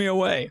just blew me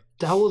away.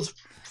 That was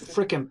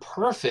freaking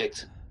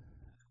perfect.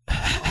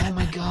 Oh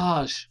my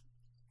gosh.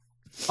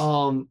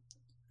 I'm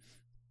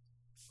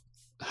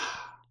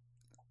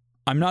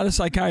not a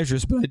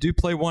psychiatrist, but I do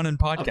play one in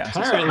podcasts.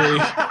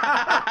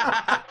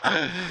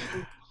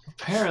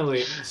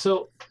 Apparently.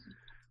 So,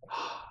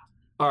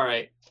 all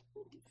right.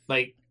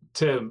 Like,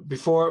 Tim,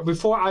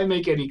 before I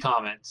make any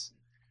comments,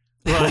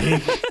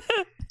 like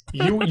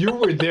you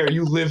were there,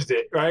 you lived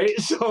it, right?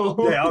 So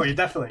yeah, oh, you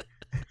definitely.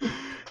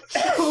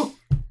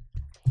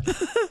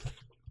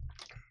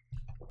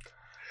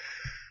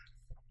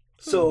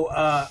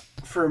 So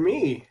for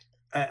me,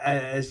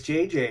 as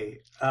JJ,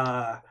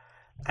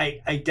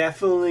 I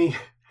definitely,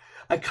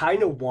 I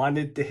kind of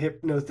wanted the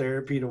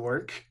hypnotherapy to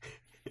work,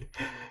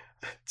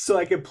 so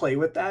I could play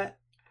with that.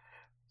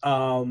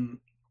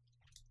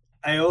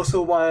 I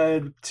also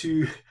wanted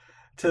to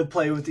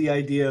play with the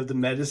idea of the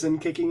medicine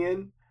kicking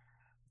in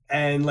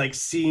and like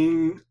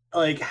seeing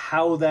like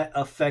how that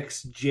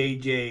affects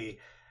JJ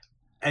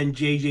and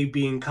JJ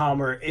being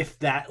calmer, if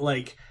that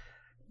like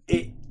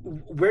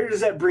where does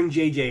that bring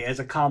JJ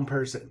as a calm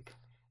person?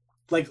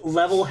 Like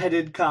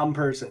level-headed calm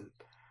person.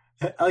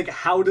 Like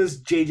how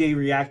does JJ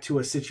react to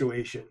a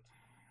situation?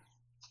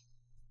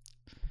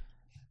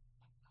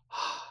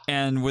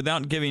 And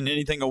without giving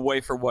anything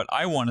away for what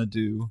I want to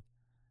do,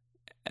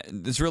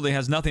 this really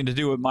has nothing to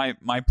do with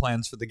my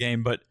plans for the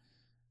game, but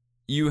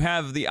you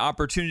have the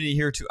opportunity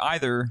here to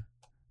either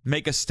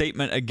make a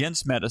statement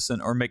against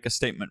medicine or make a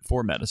statement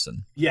for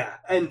medicine. Yeah,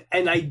 and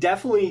I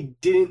definitely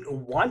didn't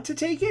want to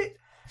take it.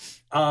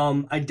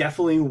 I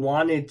definitely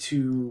wanted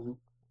to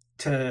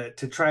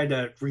try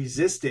to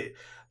resist it,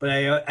 but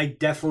I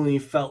definitely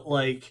felt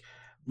like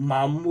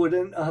Mom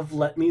wouldn't have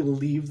let me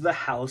leave the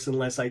house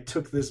unless I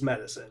took this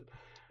medicine.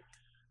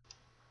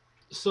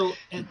 So,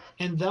 and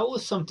that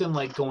was something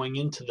like going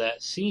into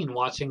that scene,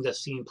 watching the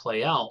scene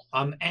play out.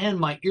 And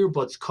my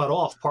earbuds cut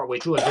off partway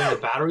through. I think the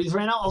batteries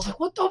ran out. I was like,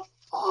 what the fuck?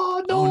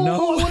 Oh, no,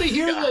 I want to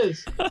hear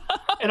this.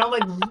 And I'm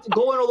like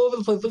going all over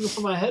the place looking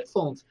for my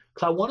headphones.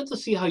 Because I wanted to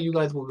see how you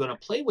guys were going to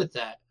play with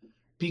that.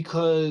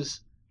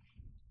 Because,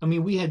 I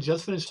mean, we had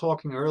just finished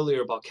talking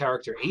earlier about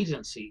character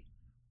agency.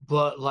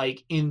 But,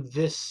 like, in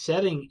this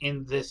setting,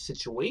 in this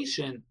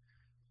situation,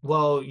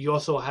 well, you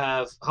also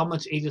have how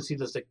much agency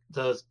does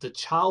the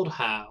child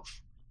have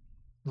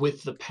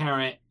with the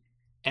parent,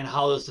 and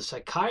how does the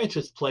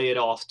psychiatrist play it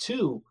off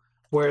too?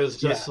 Whereas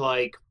just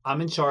like,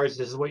 I'm in charge,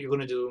 this is what you're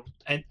gonna do,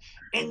 and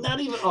not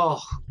even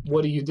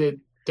Woody, you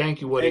did.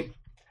 Thank you, Woody.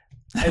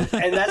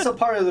 And that's a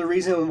part of the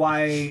reason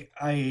why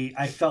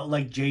I felt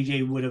like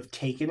JJ would have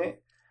taken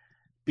it,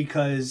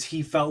 because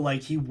he felt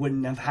like he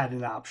wouldn't have had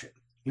an option.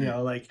 You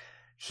know, like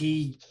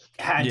he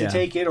had to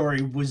take it, or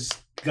he was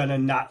gonna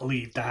not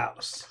leave the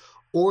house.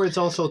 Or it's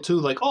also too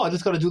like, I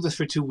just gotta do this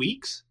for 2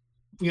 weeks,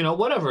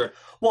 whatever.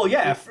 Well,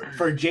 yeah,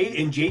 for in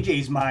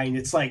JJ's mind,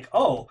 it's like,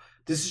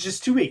 this is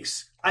just 2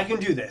 weeks. I can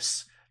do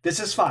this. This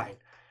is fine.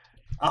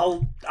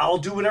 I'll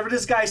do whatever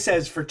this guy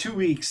says for 2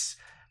 weeks,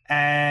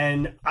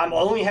 and I'm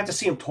only have to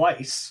see him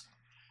twice.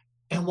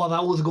 And while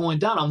that was going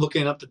down, I'm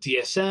looking up the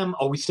DSM.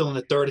 Are we still in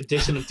the 3rd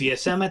edition of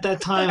DSM at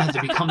that time? Has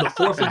it become the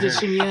 4th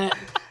edition yet?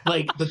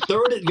 Like the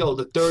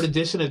third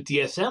edition of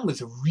DSM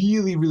was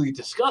really, really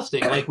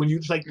disgusting. Like when you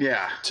like,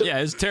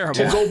 it's terrible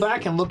to go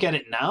back and look at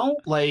it now.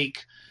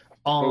 Like,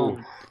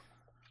 and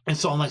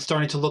so I'm like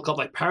starting to look up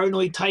like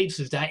paranoid types.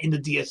 Is that in the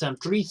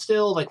DSM-3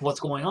 still? Like, what's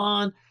going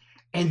on?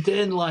 And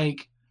then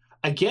like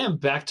again,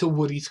 back to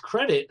Woody's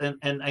credit,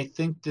 and I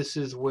think this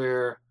is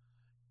where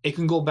it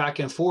can go back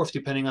and forth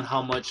depending on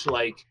how much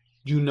like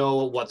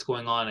what's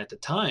going on at the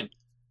time.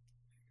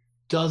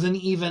 Doesn't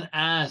even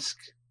ask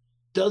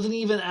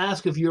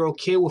if you're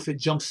okay with it,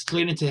 jump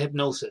straight into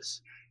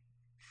hypnosis.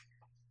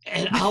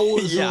 And I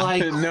was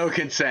like, no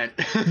consent.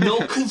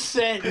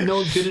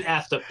 Didn't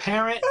ask the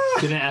parent,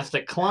 didn't ask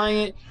the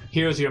client.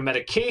 Here's your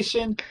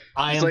medication.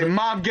 It's like,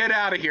 Mom, get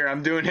out of here.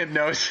 I'm doing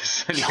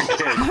hypnosis on your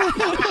kid.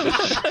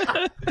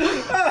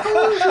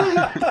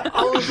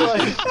 I was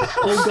like,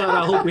 oh God,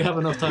 I hope we have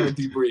enough time to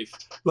debrief.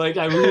 Like,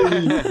 I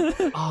really...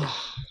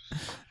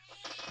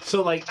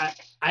 So, like,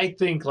 I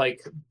think,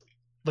 like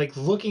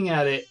looking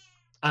at it,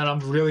 and I'm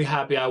really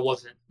happy I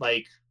wasn't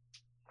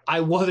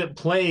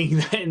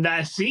playing in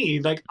that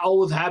scene. Like, I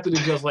was happy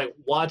to just, like,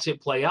 watch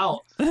it play out.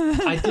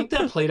 I think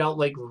that played out,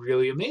 like,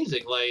 really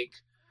amazing. Like,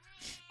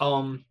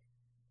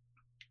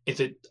 is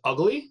it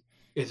ugly?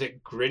 is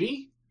it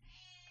gritty?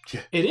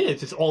 Yeah. It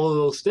is. It's all of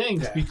those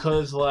things Yeah.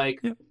 because like,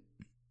 Yep.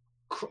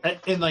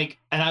 and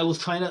I was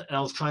trying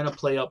to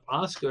play up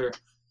Oscar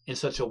in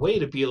such a way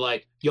to be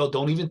like, yo,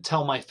 don't even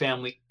tell my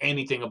family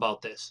anything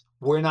about this.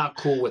 We're not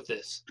cool with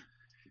this.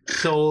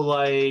 So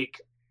like,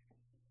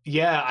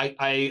 yeah,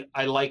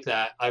 I like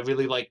that. I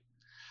really like.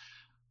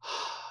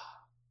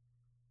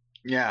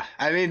 Yeah,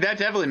 I mean that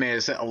definitely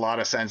made a lot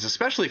of sense,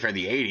 especially for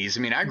the '80s.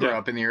 I mean, I grew Yeah.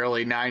 up in the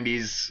early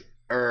 '90s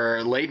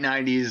or late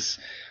 '90s,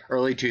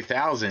 early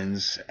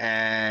 2000s,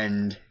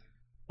 and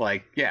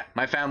like, yeah,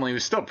 my family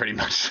was still pretty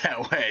much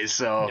that way.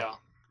 So Yeah,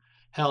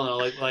 hell no,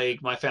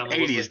 like my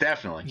family was '80s like,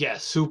 definitely. yeah,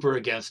 super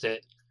against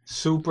it.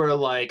 Super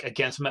like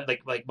against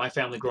like my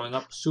family growing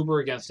up, super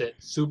against it,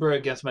 super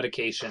against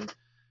medication.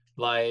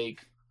 Like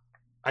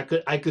I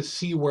could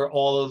see where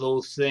all of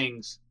those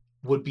things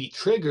would be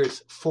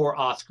triggers for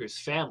Oscar's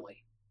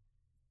family.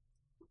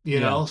 You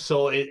Yeah. know,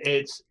 so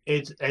it's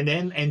and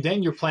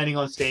then you're planning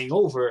on staying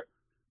over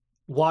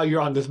while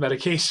you're on this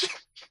medication.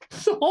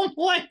 So I'm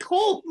like,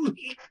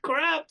 holy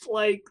crap!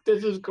 Like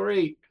this is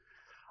great.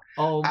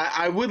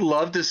 I would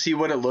love to see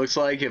what it looks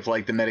like if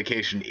like the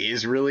medication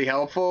is really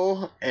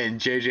helpful and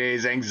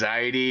JJ's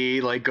anxiety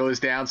like goes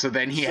down, so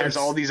then he has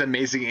all these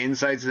amazing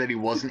insights that he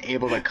wasn't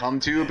able to come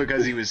to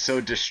because he was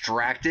so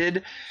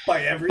distracted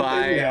by everything.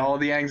 by yeah. all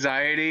the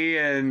anxiety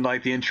and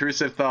like the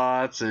intrusive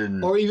thoughts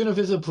and or even if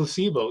it's a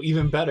placebo,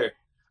 even better.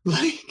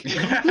 Like,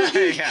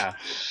 yeah.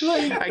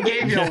 like I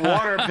gave you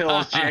water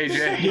pills,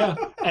 JJ. yeah,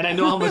 and I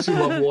know how much you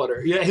love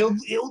water. Yeah, he'll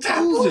Tap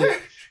lose water.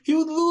 it. He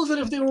would lose it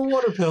if they were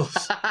water pills.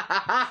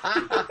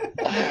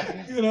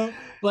 You know,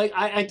 like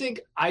I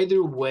think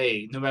either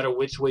way, no matter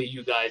which way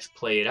you guys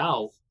play it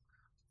out,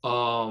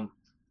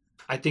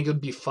 I think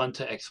it'd be fun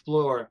to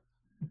explore.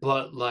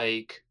 But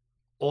like,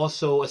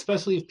 also,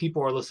 especially if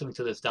people are listening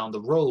to this down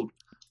the road,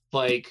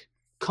 like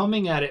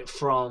coming at it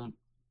from,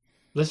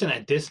 listen,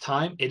 at this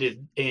time, it is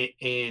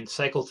in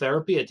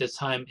psychotherapy. At this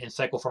time in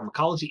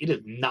psychopharmacology, it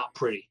is not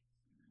pretty.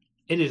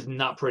 It is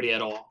not pretty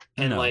at all,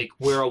 and No. like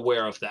we're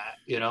aware of that.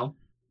 You know.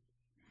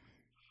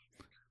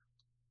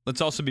 Let's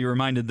also be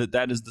reminded that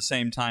that is the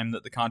same time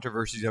that the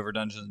controversies over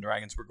Dungeons and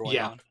Dragons were going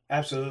Yeah. on.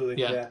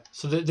 Absolutely. Yeah. Yeah.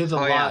 So there's a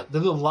Oh, lot. yeah.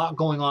 There's a lot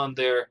going on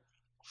there.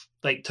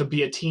 Like to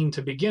be a teen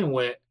to begin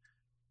with.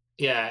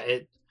 Yeah.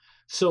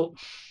 So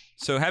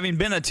So having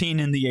been a teen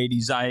in the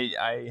 80s,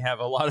 I have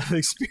a lot of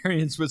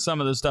experience with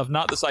some of this stuff,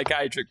 not the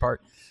psychiatric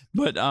part,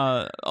 but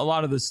a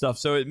lot of this stuff.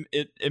 So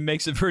it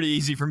makes it pretty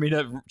easy for me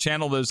to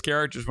channel those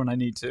characters when I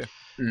need to.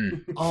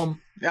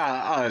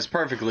 Yeah, it's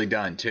perfectly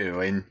done too,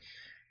 and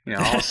you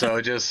know,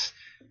 also just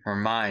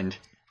remind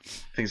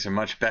things are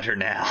much better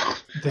now.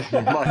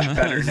 Much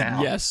better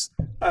now. Yes.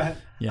 I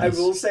Yes.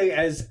 will say,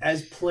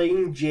 as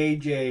playing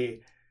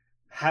JJ,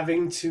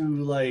 having to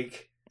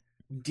like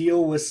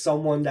deal with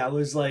someone that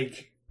was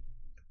like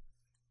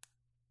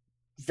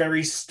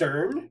very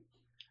stern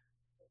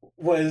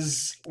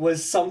was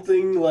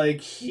something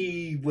like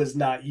he was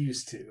not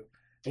used to,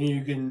 and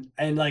you can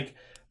like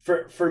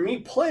for me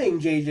playing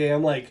JJ,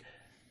 I'm like,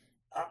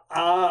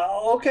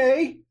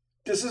 okay,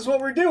 this is what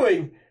we're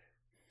doing.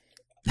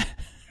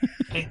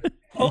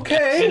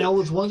 Okay. and I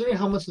was wondering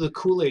how much of the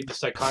Kool-Aid the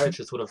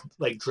psychiatrist would have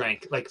like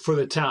drank, like for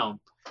the town.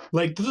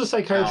 Like, does the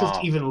psychiatrist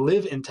Oh. even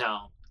live in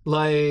town?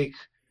 Like,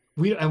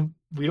 we don't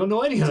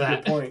know any of That's a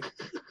that. good point.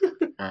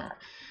 Oh.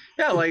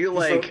 Yeah,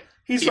 like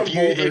He's from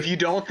Boulder. if you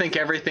don't think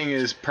everything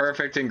is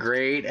perfect and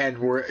great, and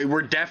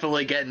we're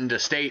definitely getting to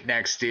state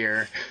next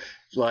year,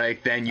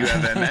 like then you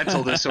have a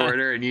mental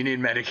disorder and you need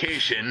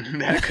medication.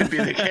 That could be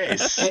the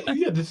case.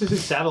 Yeah, this is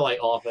his satellite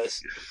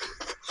office.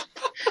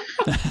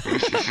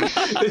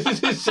 This is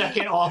his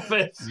second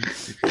office.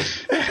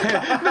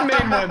 The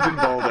main one's in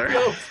Boulder.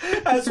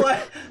 That's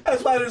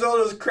why there's all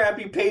those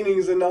crappy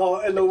paintings in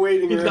the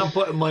waiting He's room. not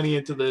putting money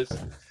into this.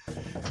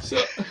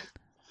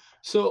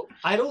 So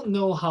I don't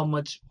know how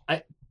much.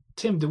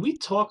 Tim, did we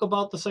talk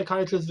about the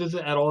psychiatrist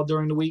visit at all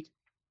during the week?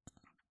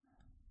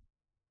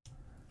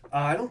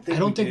 I don't think. I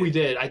don't think we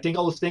did. I think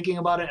I was thinking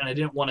about it and I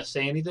didn't want to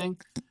say anything.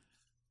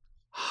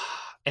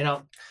 And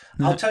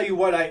I'll tell you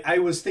what. I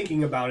was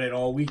thinking about it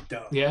all week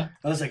though. yeah,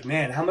 I was like,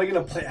 man, how am I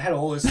gonna play? I had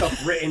all this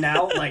stuff written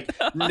out, like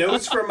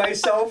notes for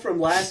myself from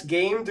last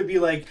game to be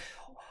like,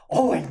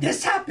 oh, and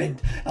this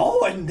happened.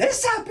 Oh, and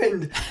this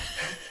happened.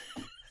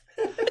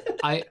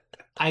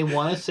 I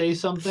want to say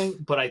something,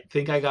 but I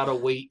think I gotta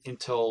wait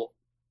until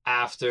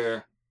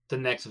after the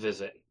next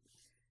visit.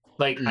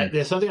 Like,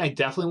 there's something I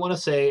definitely want to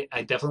say.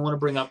 I definitely want to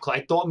bring up. 'Cause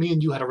I thought me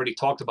and you had already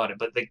talked about it,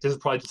 but like this is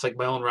probably just like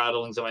my own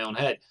rattlings in my own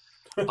head.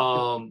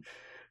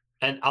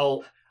 And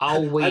I'll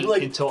wait I'm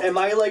like, until. am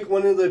I like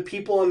one of the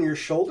people on your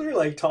shoulder,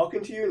 like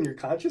talking to you, and you're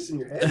conscious in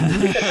your head?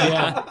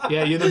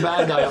 Yeah, you're the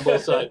bad guy on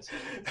both sides.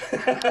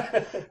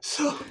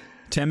 So.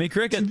 Timmy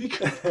Cricket.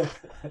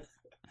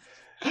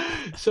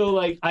 So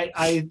like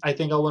I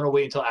think I want to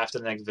wait until after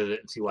the next visit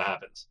and see what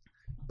happens.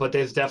 But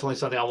there's definitely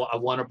something I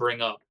want to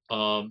bring up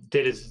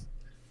that is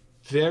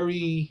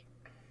very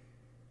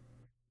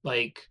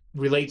like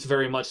relates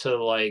very much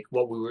to like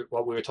what we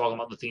were talking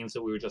about, the themes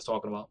that we were just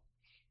talking about.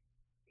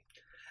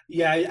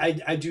 Yeah,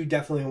 I do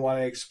definitely want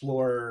to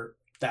explore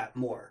that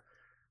more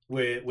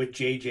with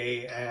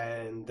JJ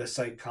and the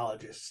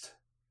psychologist.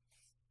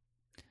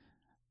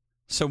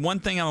 So one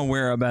thing I'm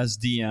aware of as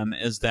DM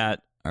is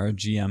that, or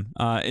GM,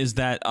 is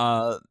that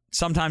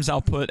sometimes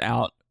I'll put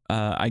out,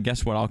 I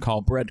guess what I'll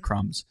call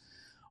breadcrumbs,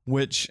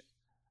 which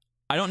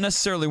I don't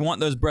necessarily want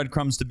those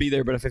breadcrumbs to be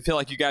there, but if I feel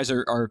like you guys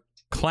are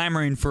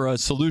clamoring for a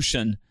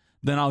solution,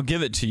 then I'll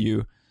give it to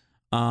you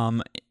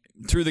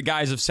through the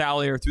guise of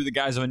Sally or through the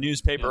guise of a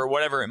newspaper or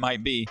whatever it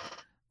might be.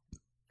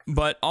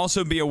 But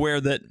also be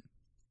aware that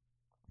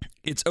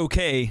it's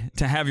okay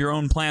to have your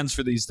own plans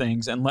for these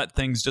things and let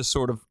things just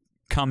sort of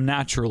come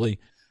naturally.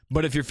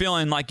 But if you're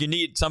feeling like you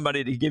need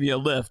somebody to give you a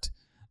lift,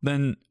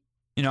 then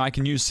I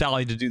can use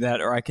Sally to do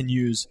that, or I can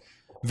use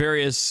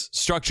various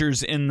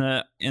structures in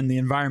the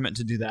environment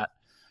to do that.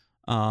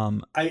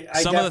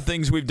 Some of the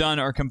things we've done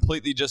are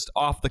completely just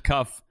off the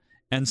cuff,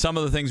 and some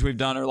of the things we've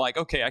done are like,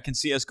 okay, I can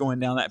see us going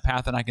down that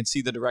path, and I can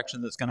see the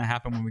direction that's going to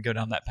happen when we go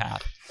down that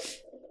path.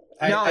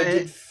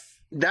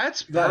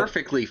 That's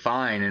perfectly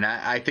fine, and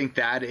I think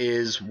that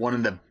is one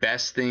of the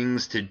best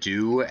things to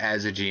do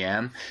as a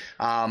GM.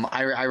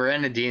 I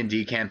ran a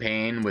D&D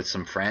campaign with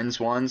some friends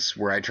once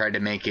where I tried to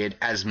make it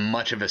as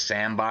much of a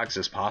sandbox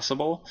as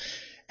possible.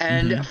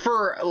 And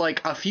for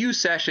like a few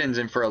sessions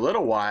and for a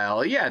little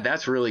while, yeah,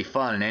 that's really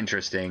fun and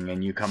interesting,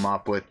 and you come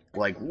up with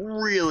like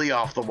really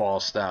off-the-wall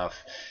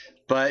stuff.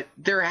 But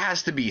there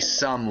has to be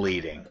some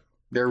leading.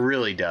 There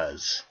really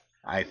does,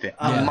 I think.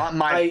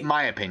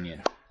 My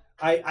opinion.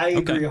 I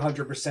agree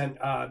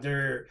 100%.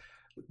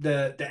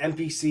 The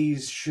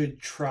NPCs should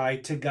try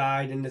to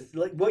guide, and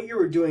like what you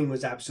were doing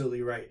was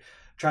absolutely right.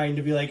 Trying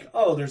to be like,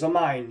 oh, there's a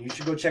mine, you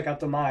should go check out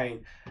the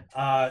mine.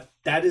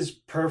 That is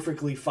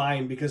perfectly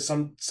fine, because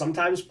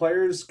sometimes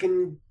players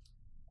can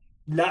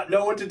not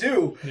know what to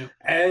do,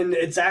 and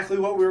exactly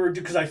what we were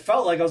doing. Because I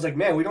felt like I was like,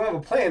 man, we don't have a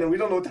plan, and we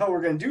don't know what the hell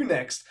we're going to do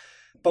next.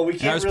 But we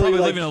can't. I was really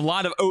probably leaving a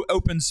lot of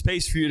open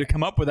space for you to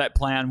come up with that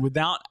plan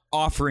without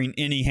offering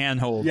any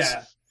handholds.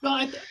 Yeah.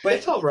 No,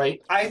 it felt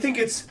right. I think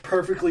it's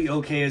perfectly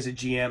okay as a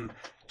GM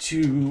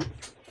to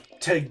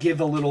give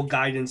a little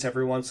guidance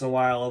every once in a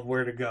while of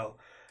where to go,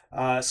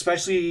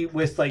 especially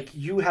with like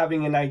you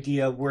having an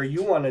idea of where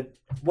you want to,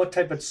 what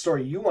type of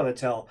story you want to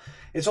tell.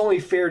 It's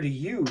only fair to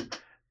you,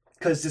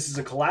 because this is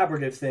a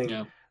collaborative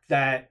thing,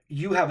 that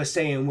you have a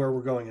say in where we're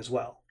going as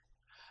well.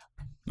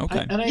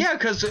 Okay. Yeah,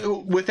 because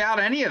without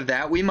any of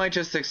that, we might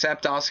just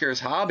accept Oscar's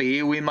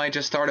hobby. We might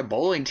just start a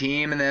bowling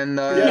team, and then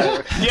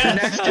the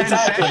next 10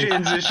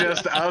 sessions is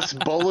just us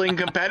bowling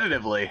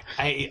competitively.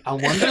 I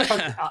wonder if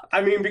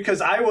I mean,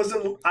 because I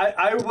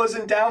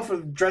wasn't down for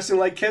dressing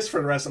like Kiss for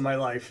the rest of my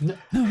life.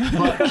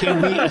 But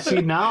can we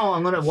see now?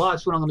 I'm gonna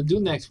watch what I'm gonna do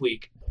next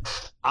week.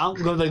 I'm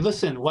gonna be like,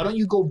 listen, why don't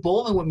you go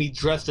bowling with me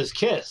dressed as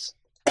Kiss?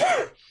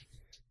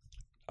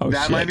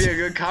 That might be a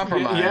good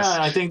compromise. Yeah,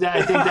 I think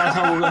that's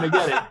how we're gonna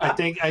get it.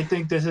 I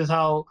think this is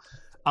how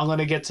I'm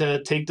gonna get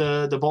to take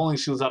the bowling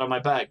shoes out of my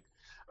bag.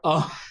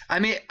 I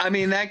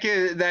mean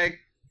that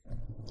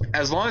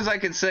as long as I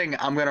can sing,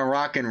 I'm gonna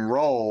rock and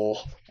roll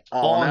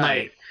all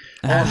night.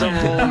 As I'm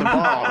rolling the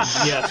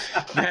balls. Yes.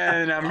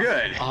 Then I'm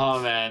good.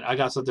 Oh man, I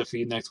got something for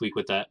you next week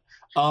with that.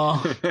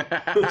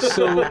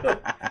 So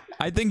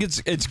I think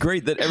it's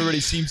great that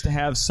everybody seems to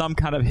have some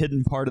kind of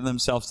hidden part of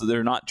themselves that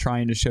they're not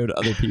trying to show to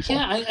other people.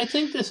 Yeah, I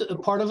think this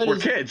part of it we're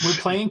is kids. We're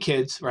playing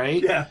kids,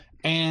 right? Yeah.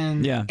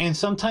 And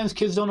sometimes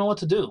kids don't know what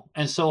to do,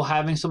 and so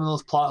having some of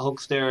those plot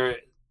hooks there,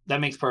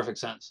 that makes perfect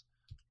sense.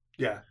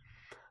 Yeah.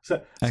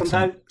 So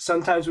Excellent.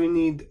 sometimes we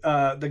need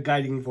the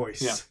guiding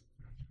voice. Yeah.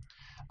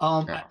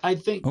 I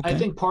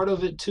think part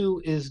of it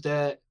too is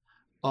that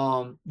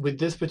with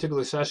this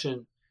particular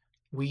session,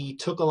 we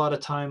took a lot of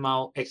time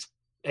out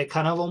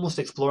kind of almost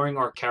exploring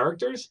our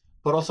characters,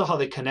 but also how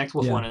they connect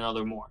with one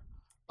another more.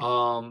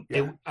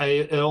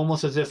 It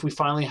almost as if we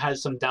finally had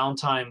some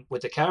downtime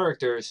with the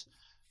characters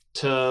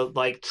to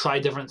like try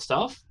different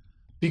stuff,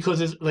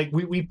 because it's like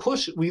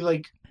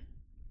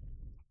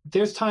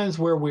there's times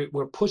where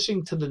we're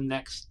pushing to the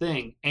next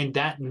thing, and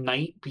that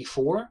night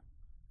before,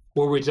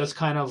 where we're just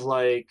kind of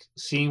like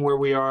seeing where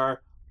we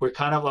are, we're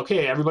kind of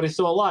okay, everybody's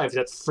still alive,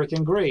 that's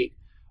freaking great.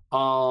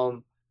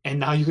 And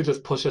now you could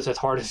just push us as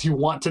hard as you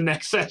want to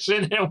next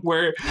session, and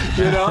we're,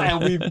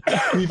 and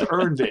we've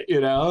earned it,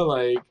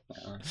 like.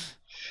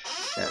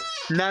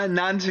 Not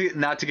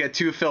to get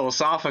too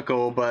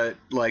philosophical, but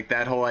like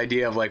that whole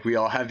idea of like we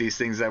all have these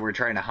things that we're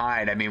trying to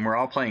hide. I mean, we're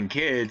all playing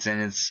kids,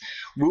 and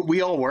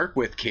we all work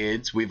with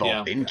kids. We've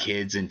all been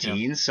kids and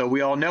teens, so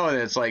we all know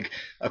that it's like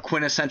a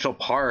quintessential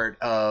part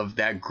of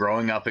that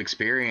growing up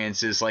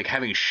experience is like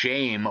having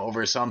shame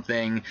over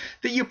something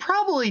that you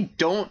probably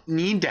don't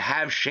need to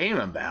have shame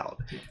about.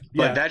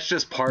 But that's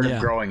just part of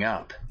growing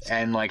up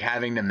and like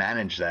having to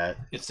manage that.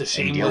 It's the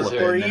shame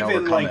or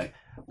even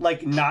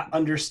like not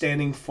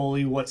understanding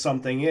fully what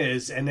something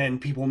is, and then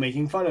people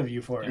making fun of you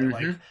for it.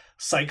 Like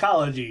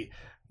psychology,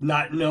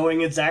 not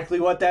knowing exactly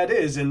what that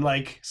is, and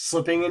like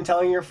slipping and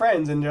telling your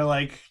friends, and they're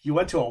like, you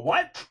went to a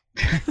what?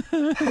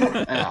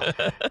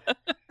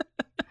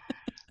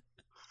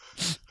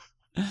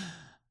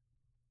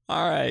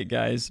 All right,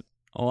 guys.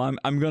 Well,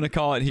 I'm gonna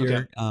call it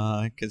here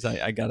because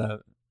I got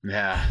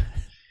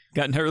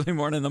an early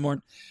morning in the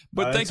morning.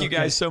 But thank you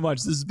guys so much.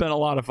 This has been a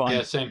lot of fun.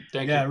 Yeah, same.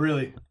 Thank you. Yeah,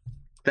 really.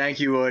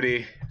 Thank you,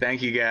 Woody.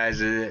 Thank you,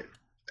 guys.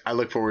 I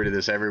look forward to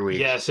this every week.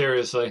 Yeah,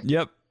 seriously.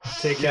 Yep.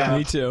 Take care.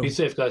 Me too. Be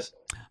safe, guys.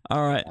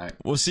 All right. All right.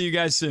 We'll see you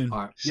guys soon. All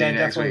right. See you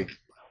next definitely. week.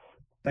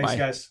 Thanks, Bye.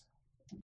 guys.